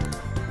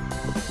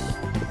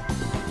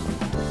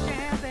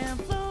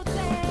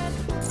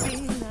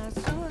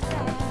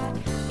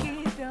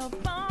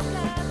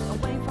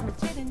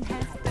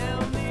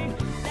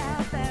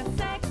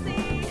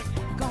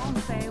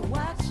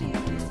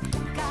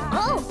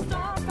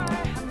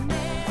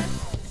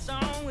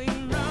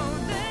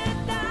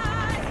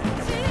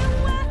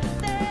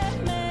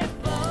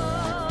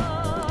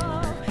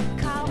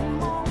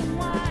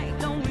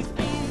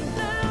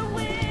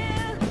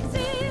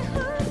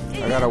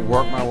 I gotta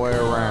work my way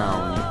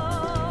around.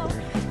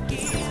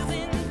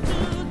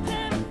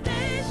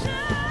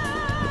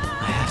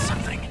 I have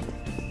something.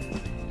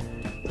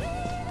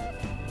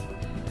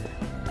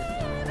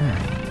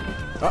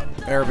 Oh,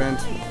 air vent.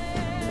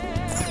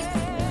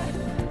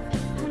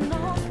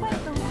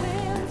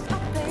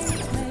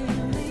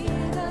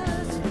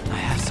 I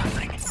have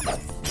something.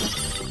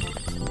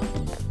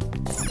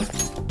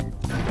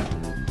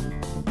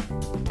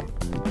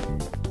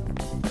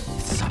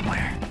 It's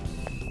somewhere.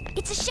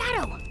 It's a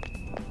shadow!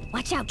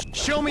 Watch out!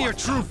 Show me your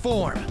true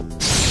form.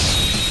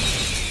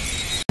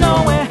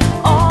 Nowhere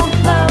all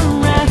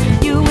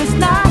around you is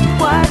not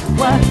what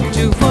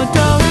you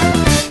foretold.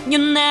 You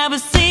never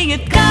see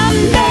it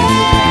coming.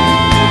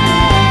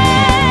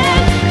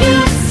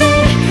 You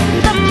see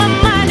that my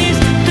mind is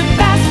too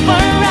fast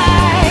for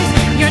eyes.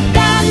 You're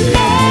done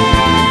there,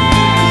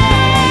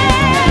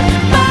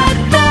 but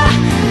the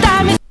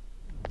time is.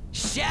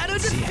 Shadow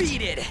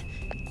defeated.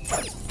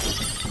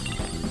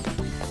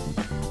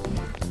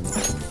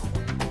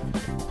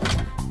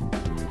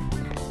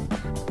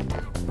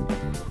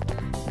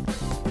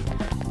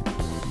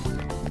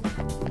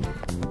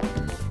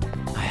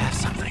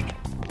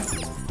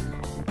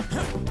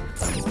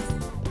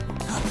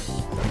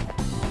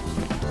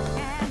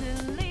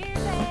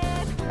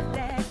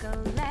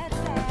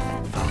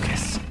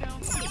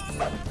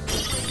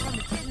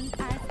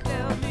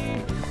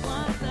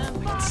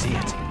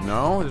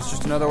 No, it's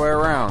just another way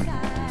around.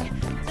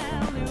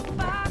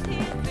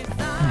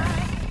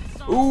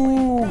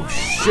 Ooh,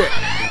 shit.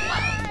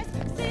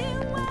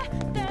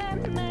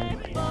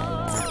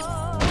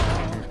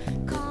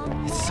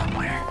 It's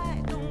somewhere.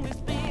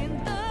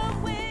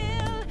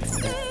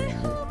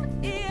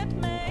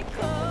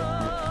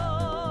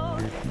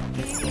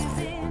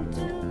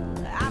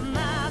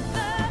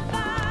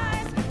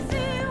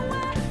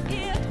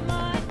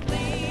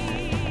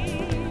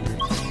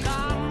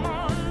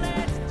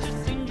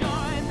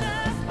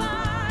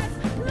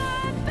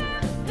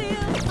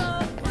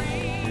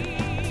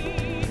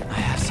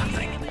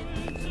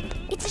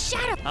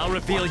 I'll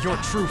reveal your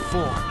true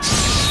form.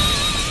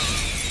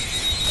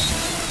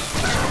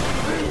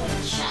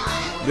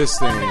 This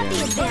thing again.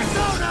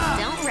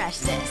 Don't rush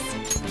this.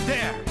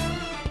 There!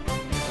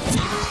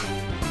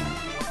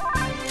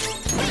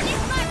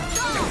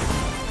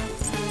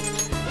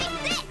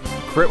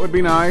 Crit would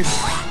be nice.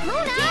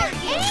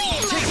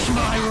 Take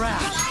my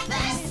wrath!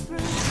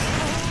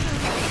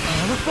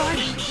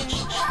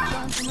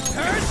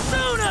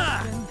 Persona!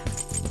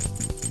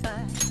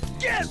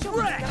 Get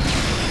wrecked!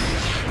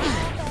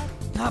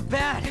 Not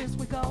bad. I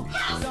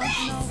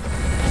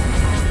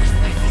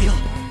feel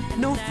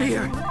no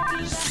fear.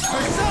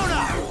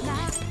 Persona!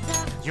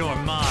 You're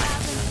mine.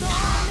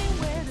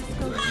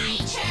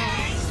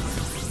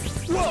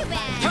 Too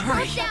bad.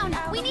 Hurry. Down.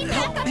 We need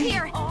backup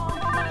here.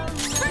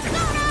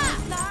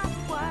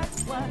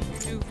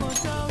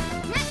 Persona!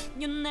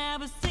 You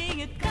never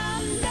see it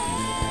coming.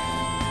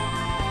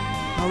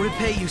 I'll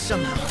repay you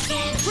somehow.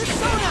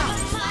 Persona!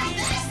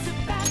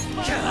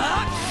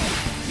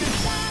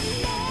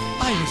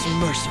 I was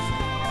merciful.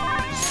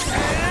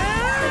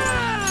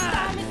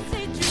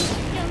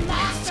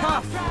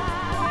 Tough!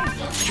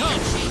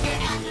 Come!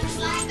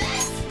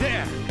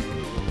 There!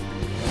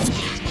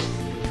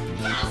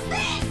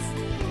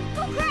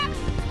 Oh crap!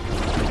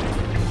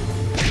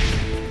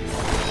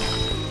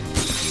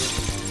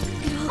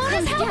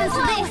 Mona's help is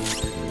nice.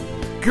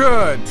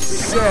 Good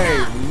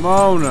save,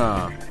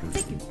 Mona.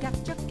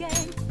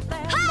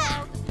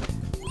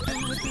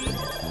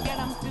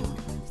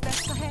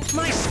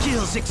 My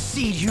skills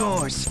exceed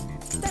yours.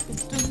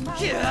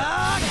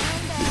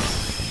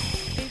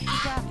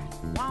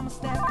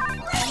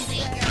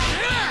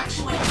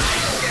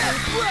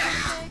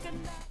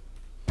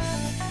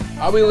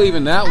 I'll be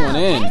leaving that one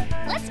in.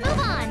 Let's move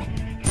on.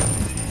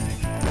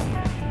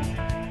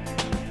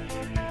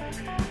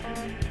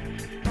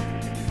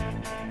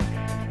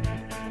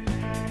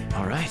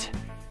 All right.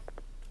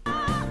 I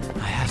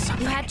have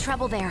something. You had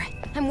trouble there.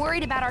 I'm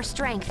worried about our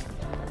strength.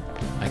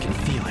 I can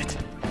feel it.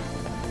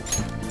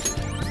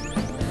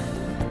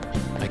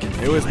 I can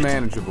feel It was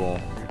manageable.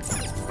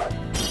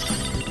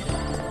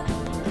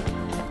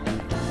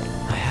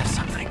 I have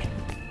something.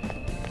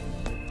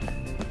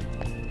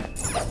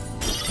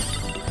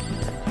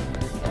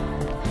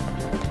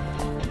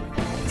 I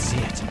can see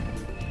it.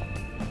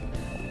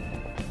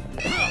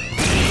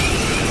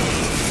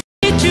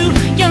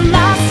 You're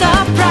not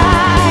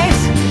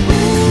surprised.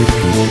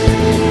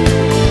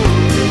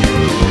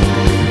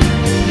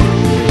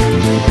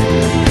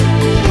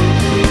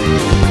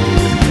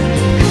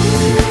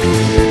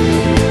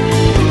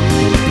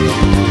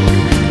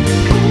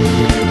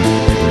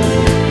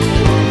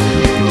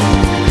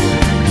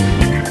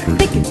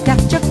 Think you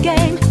got your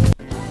game.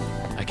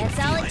 I can That's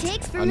all feel it it.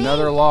 takes for me.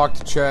 Another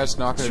locked chest,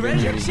 not gonna do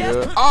me any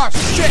good. Oh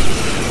shit!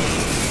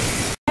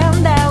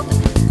 Stand out,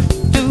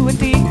 do a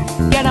thing,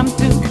 get 'em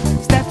 2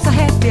 steps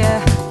ahead,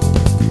 yeah.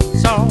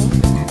 So,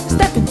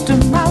 step into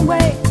my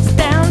way,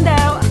 stand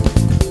out.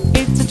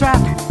 It's a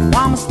trap,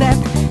 one more step,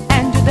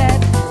 and you're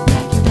dead.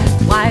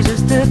 Why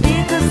just to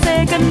take a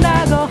second,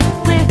 I go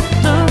with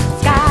blue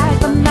skies,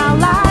 but now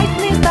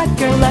lightning's the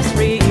careless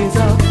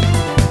result.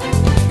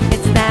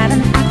 It's not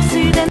an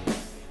accident.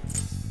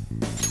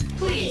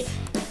 Please.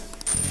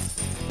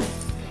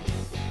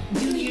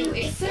 Do you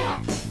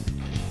accept?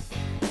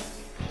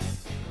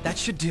 That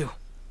should do.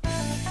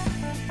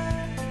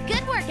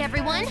 Good work,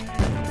 everyone.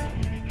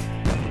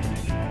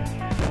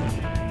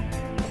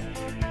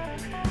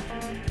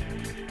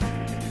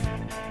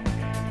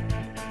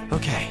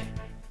 Okay.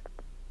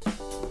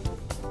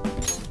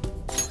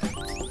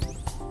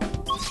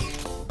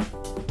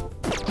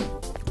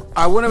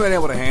 I wouldn't have been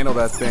able to handle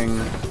that thing.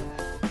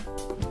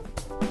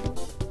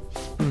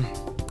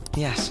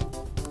 Yes.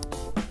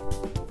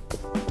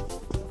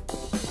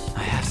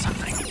 I have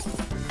something.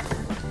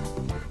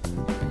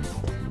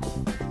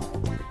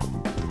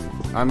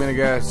 I'm gonna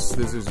guess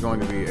this is going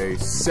to be a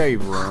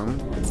save room.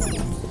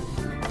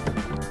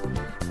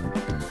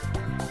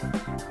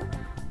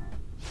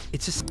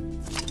 It's a...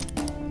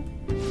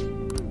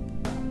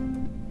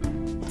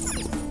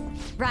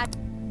 Right.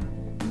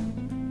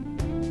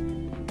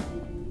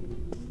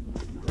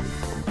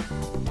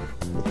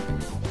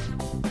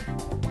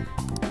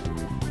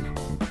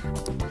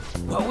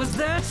 What was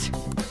that?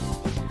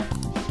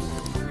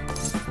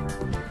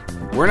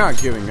 We're not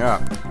giving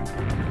up.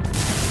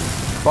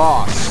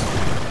 Boss.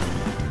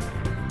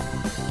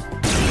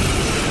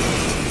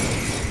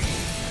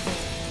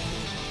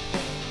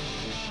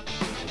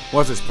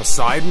 What's this,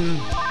 Poseidon?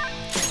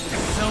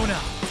 Persona.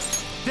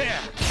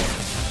 There.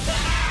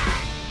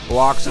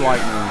 Blocks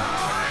lightning.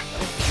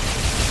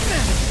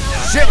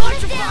 Shit!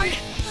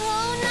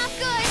 Oh, not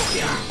good.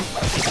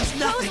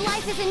 Rose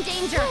life is in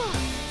danger.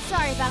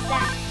 Sorry about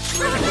that.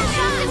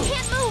 Rose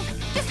can't move.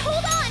 Just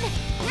hold on.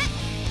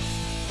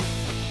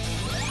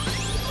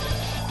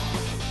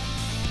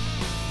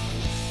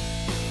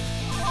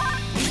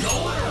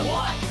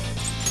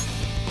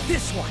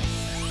 This one.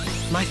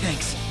 My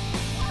thanks.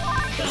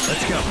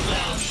 Let's go.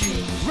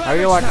 How do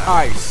you like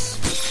ice?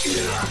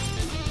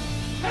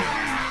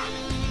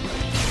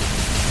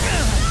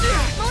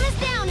 Mona's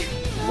down.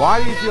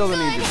 Why do you feel the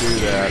need to do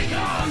that?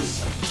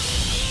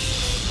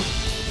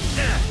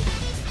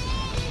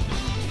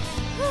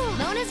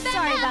 Mona's back.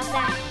 Sorry about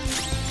that.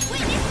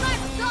 Witness my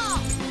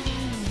resolve.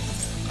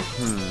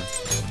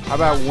 How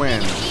about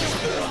wind?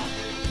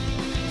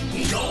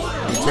 He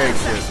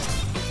takes it.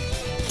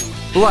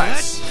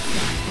 Bless.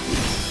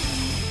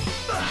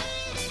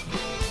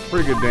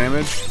 Pretty good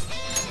damage.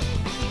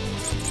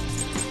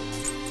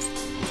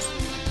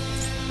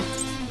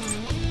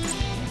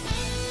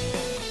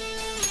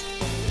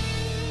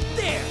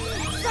 There.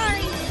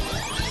 Sorry.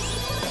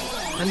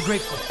 I'm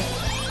grateful.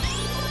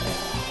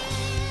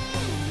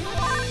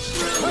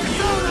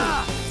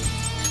 Persona.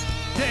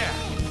 There.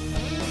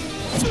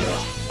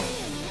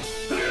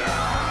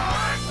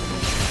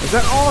 Is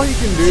that all he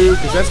can do?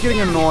 Because that's getting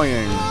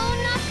annoying. Oh,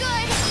 not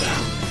good.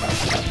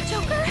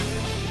 Joker,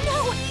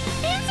 no,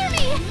 answer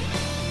me.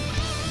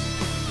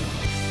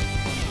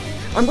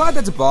 I'm glad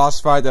that's a boss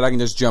fight that I can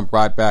just jump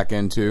right back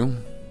into.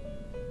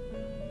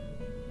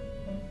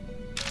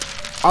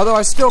 Although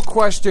I still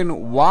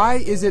question, why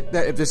is it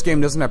that if this game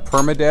doesn't have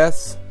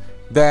permadeath,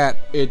 that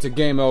it's a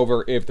game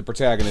over if the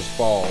protagonist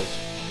falls?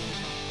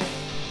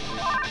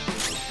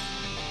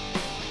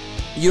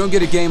 You don't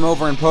get a game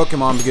over in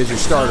Pokemon because your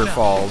starter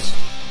falls.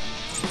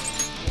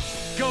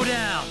 Go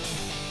down.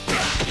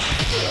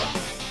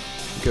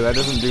 Okay, that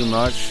doesn't do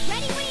much.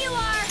 Ready when you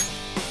are.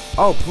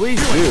 Oh, please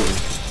do.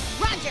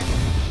 Roger.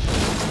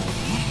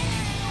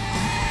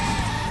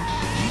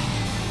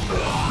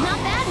 Not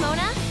bad,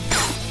 Mona.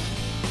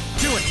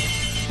 Do it.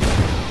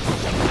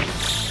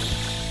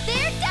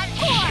 They're done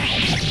for.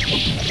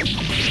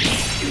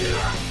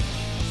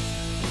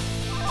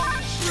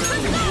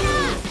 Persona!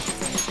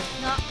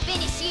 Not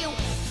finish you.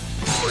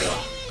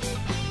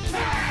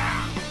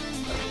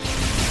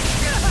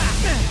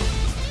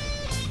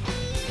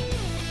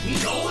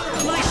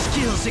 My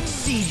skills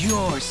exceed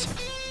yours.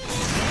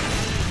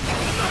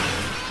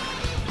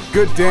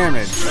 Good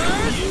damage.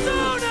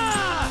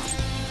 Persona!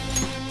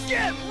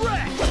 Get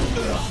wrecked!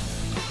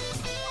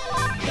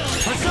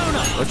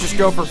 Persona! Let's just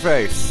go for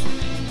face.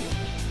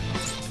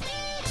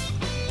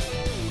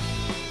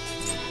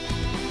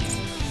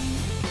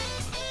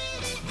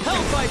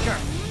 Hellbiker!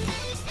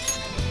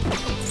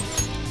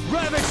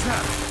 Ravage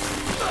them!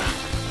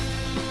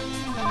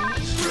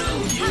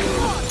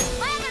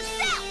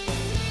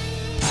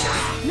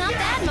 Not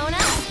bad, Mona.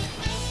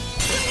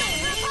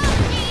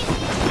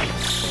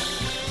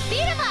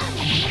 Beat him up.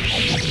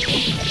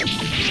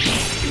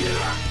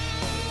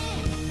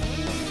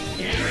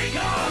 Here he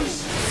comes!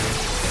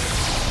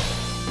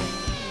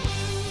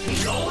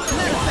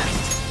 Manifest!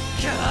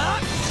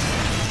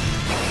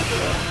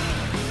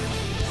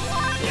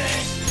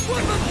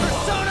 Weapon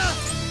Persona!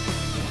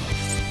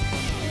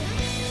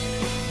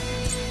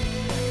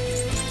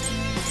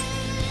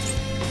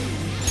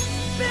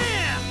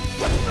 Bam!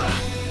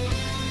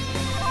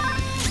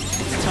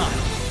 It's time.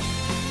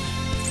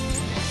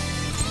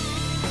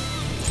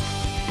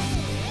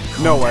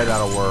 No way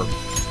that'll work.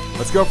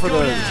 Let's go for the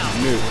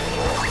nuke.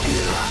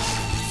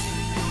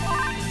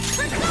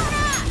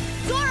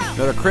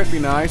 Another crit be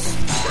nice.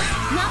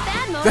 Not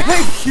bad, Mona.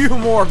 Thank you,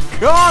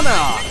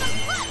 Morgana!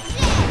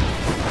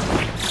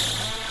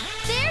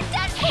 They're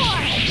done for.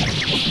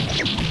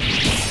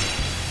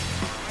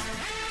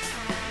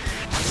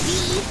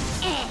 The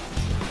end.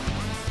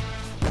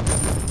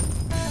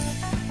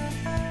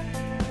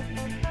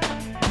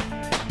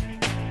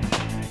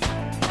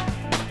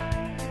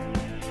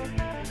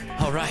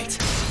 All right,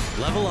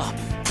 level up.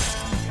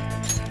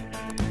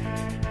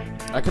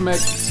 I can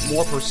make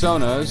more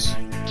personas.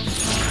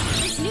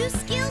 This new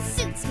skill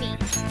suits me.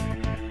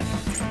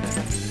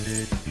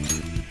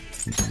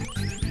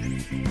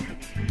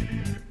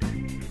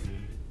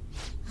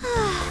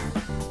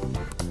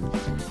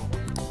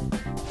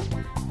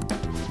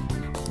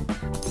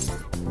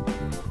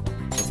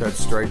 Let's head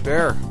straight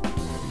there.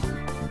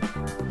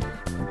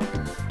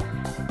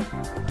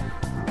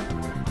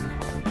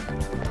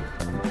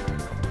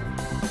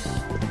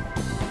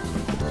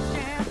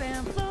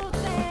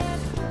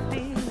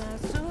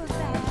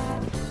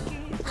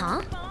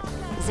 Huh?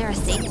 Is there a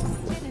safe?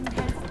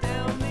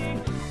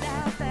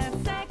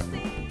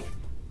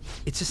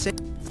 It's a safe.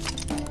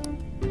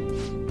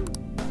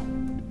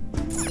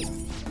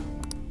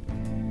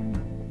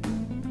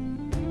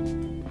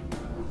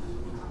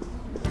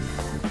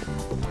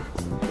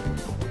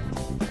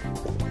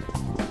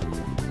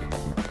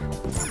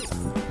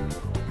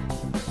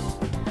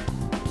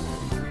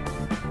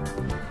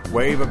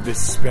 Wave of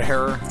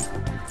despair.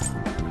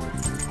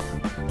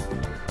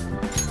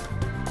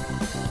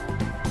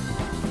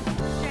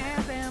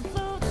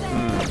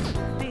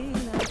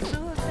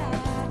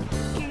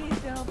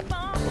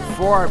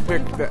 Before I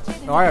picked that,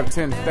 oh, I have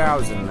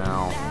 10,000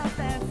 now.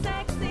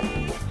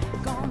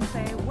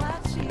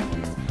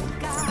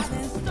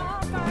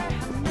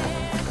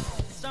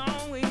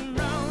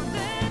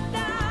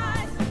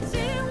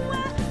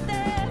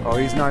 Oh,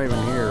 he's not even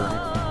here.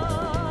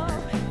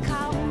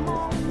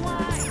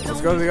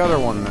 Let's go to the other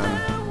one then.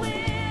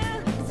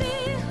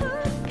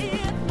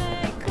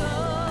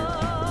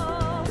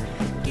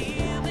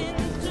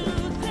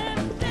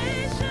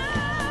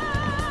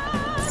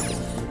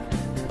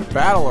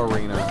 Battle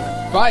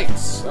arena.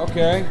 Fights!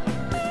 Okay.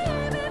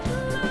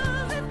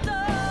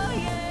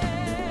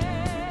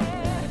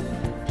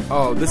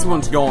 Oh, this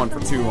one's going for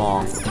too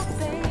long.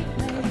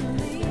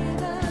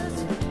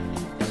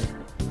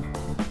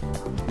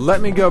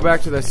 Let me go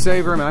back to the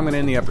save room and I'm going to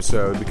end the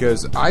episode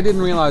because I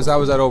didn't realize I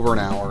was at over an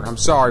hour. I'm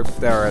sorry if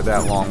they were at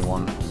that long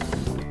one.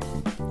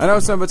 I know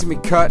some of it's going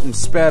to be cut and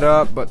sped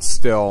up, but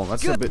still,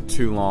 that's a bit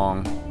too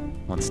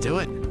long. Let's do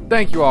it.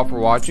 Thank you all for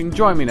watching.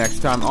 Join me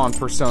next time on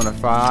Persona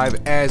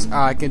 5 as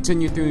I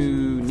continue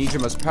through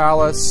Nijima's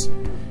palace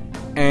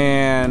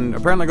and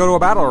apparently go to a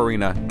battle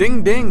arena.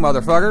 Ding ding,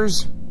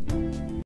 motherfuckers!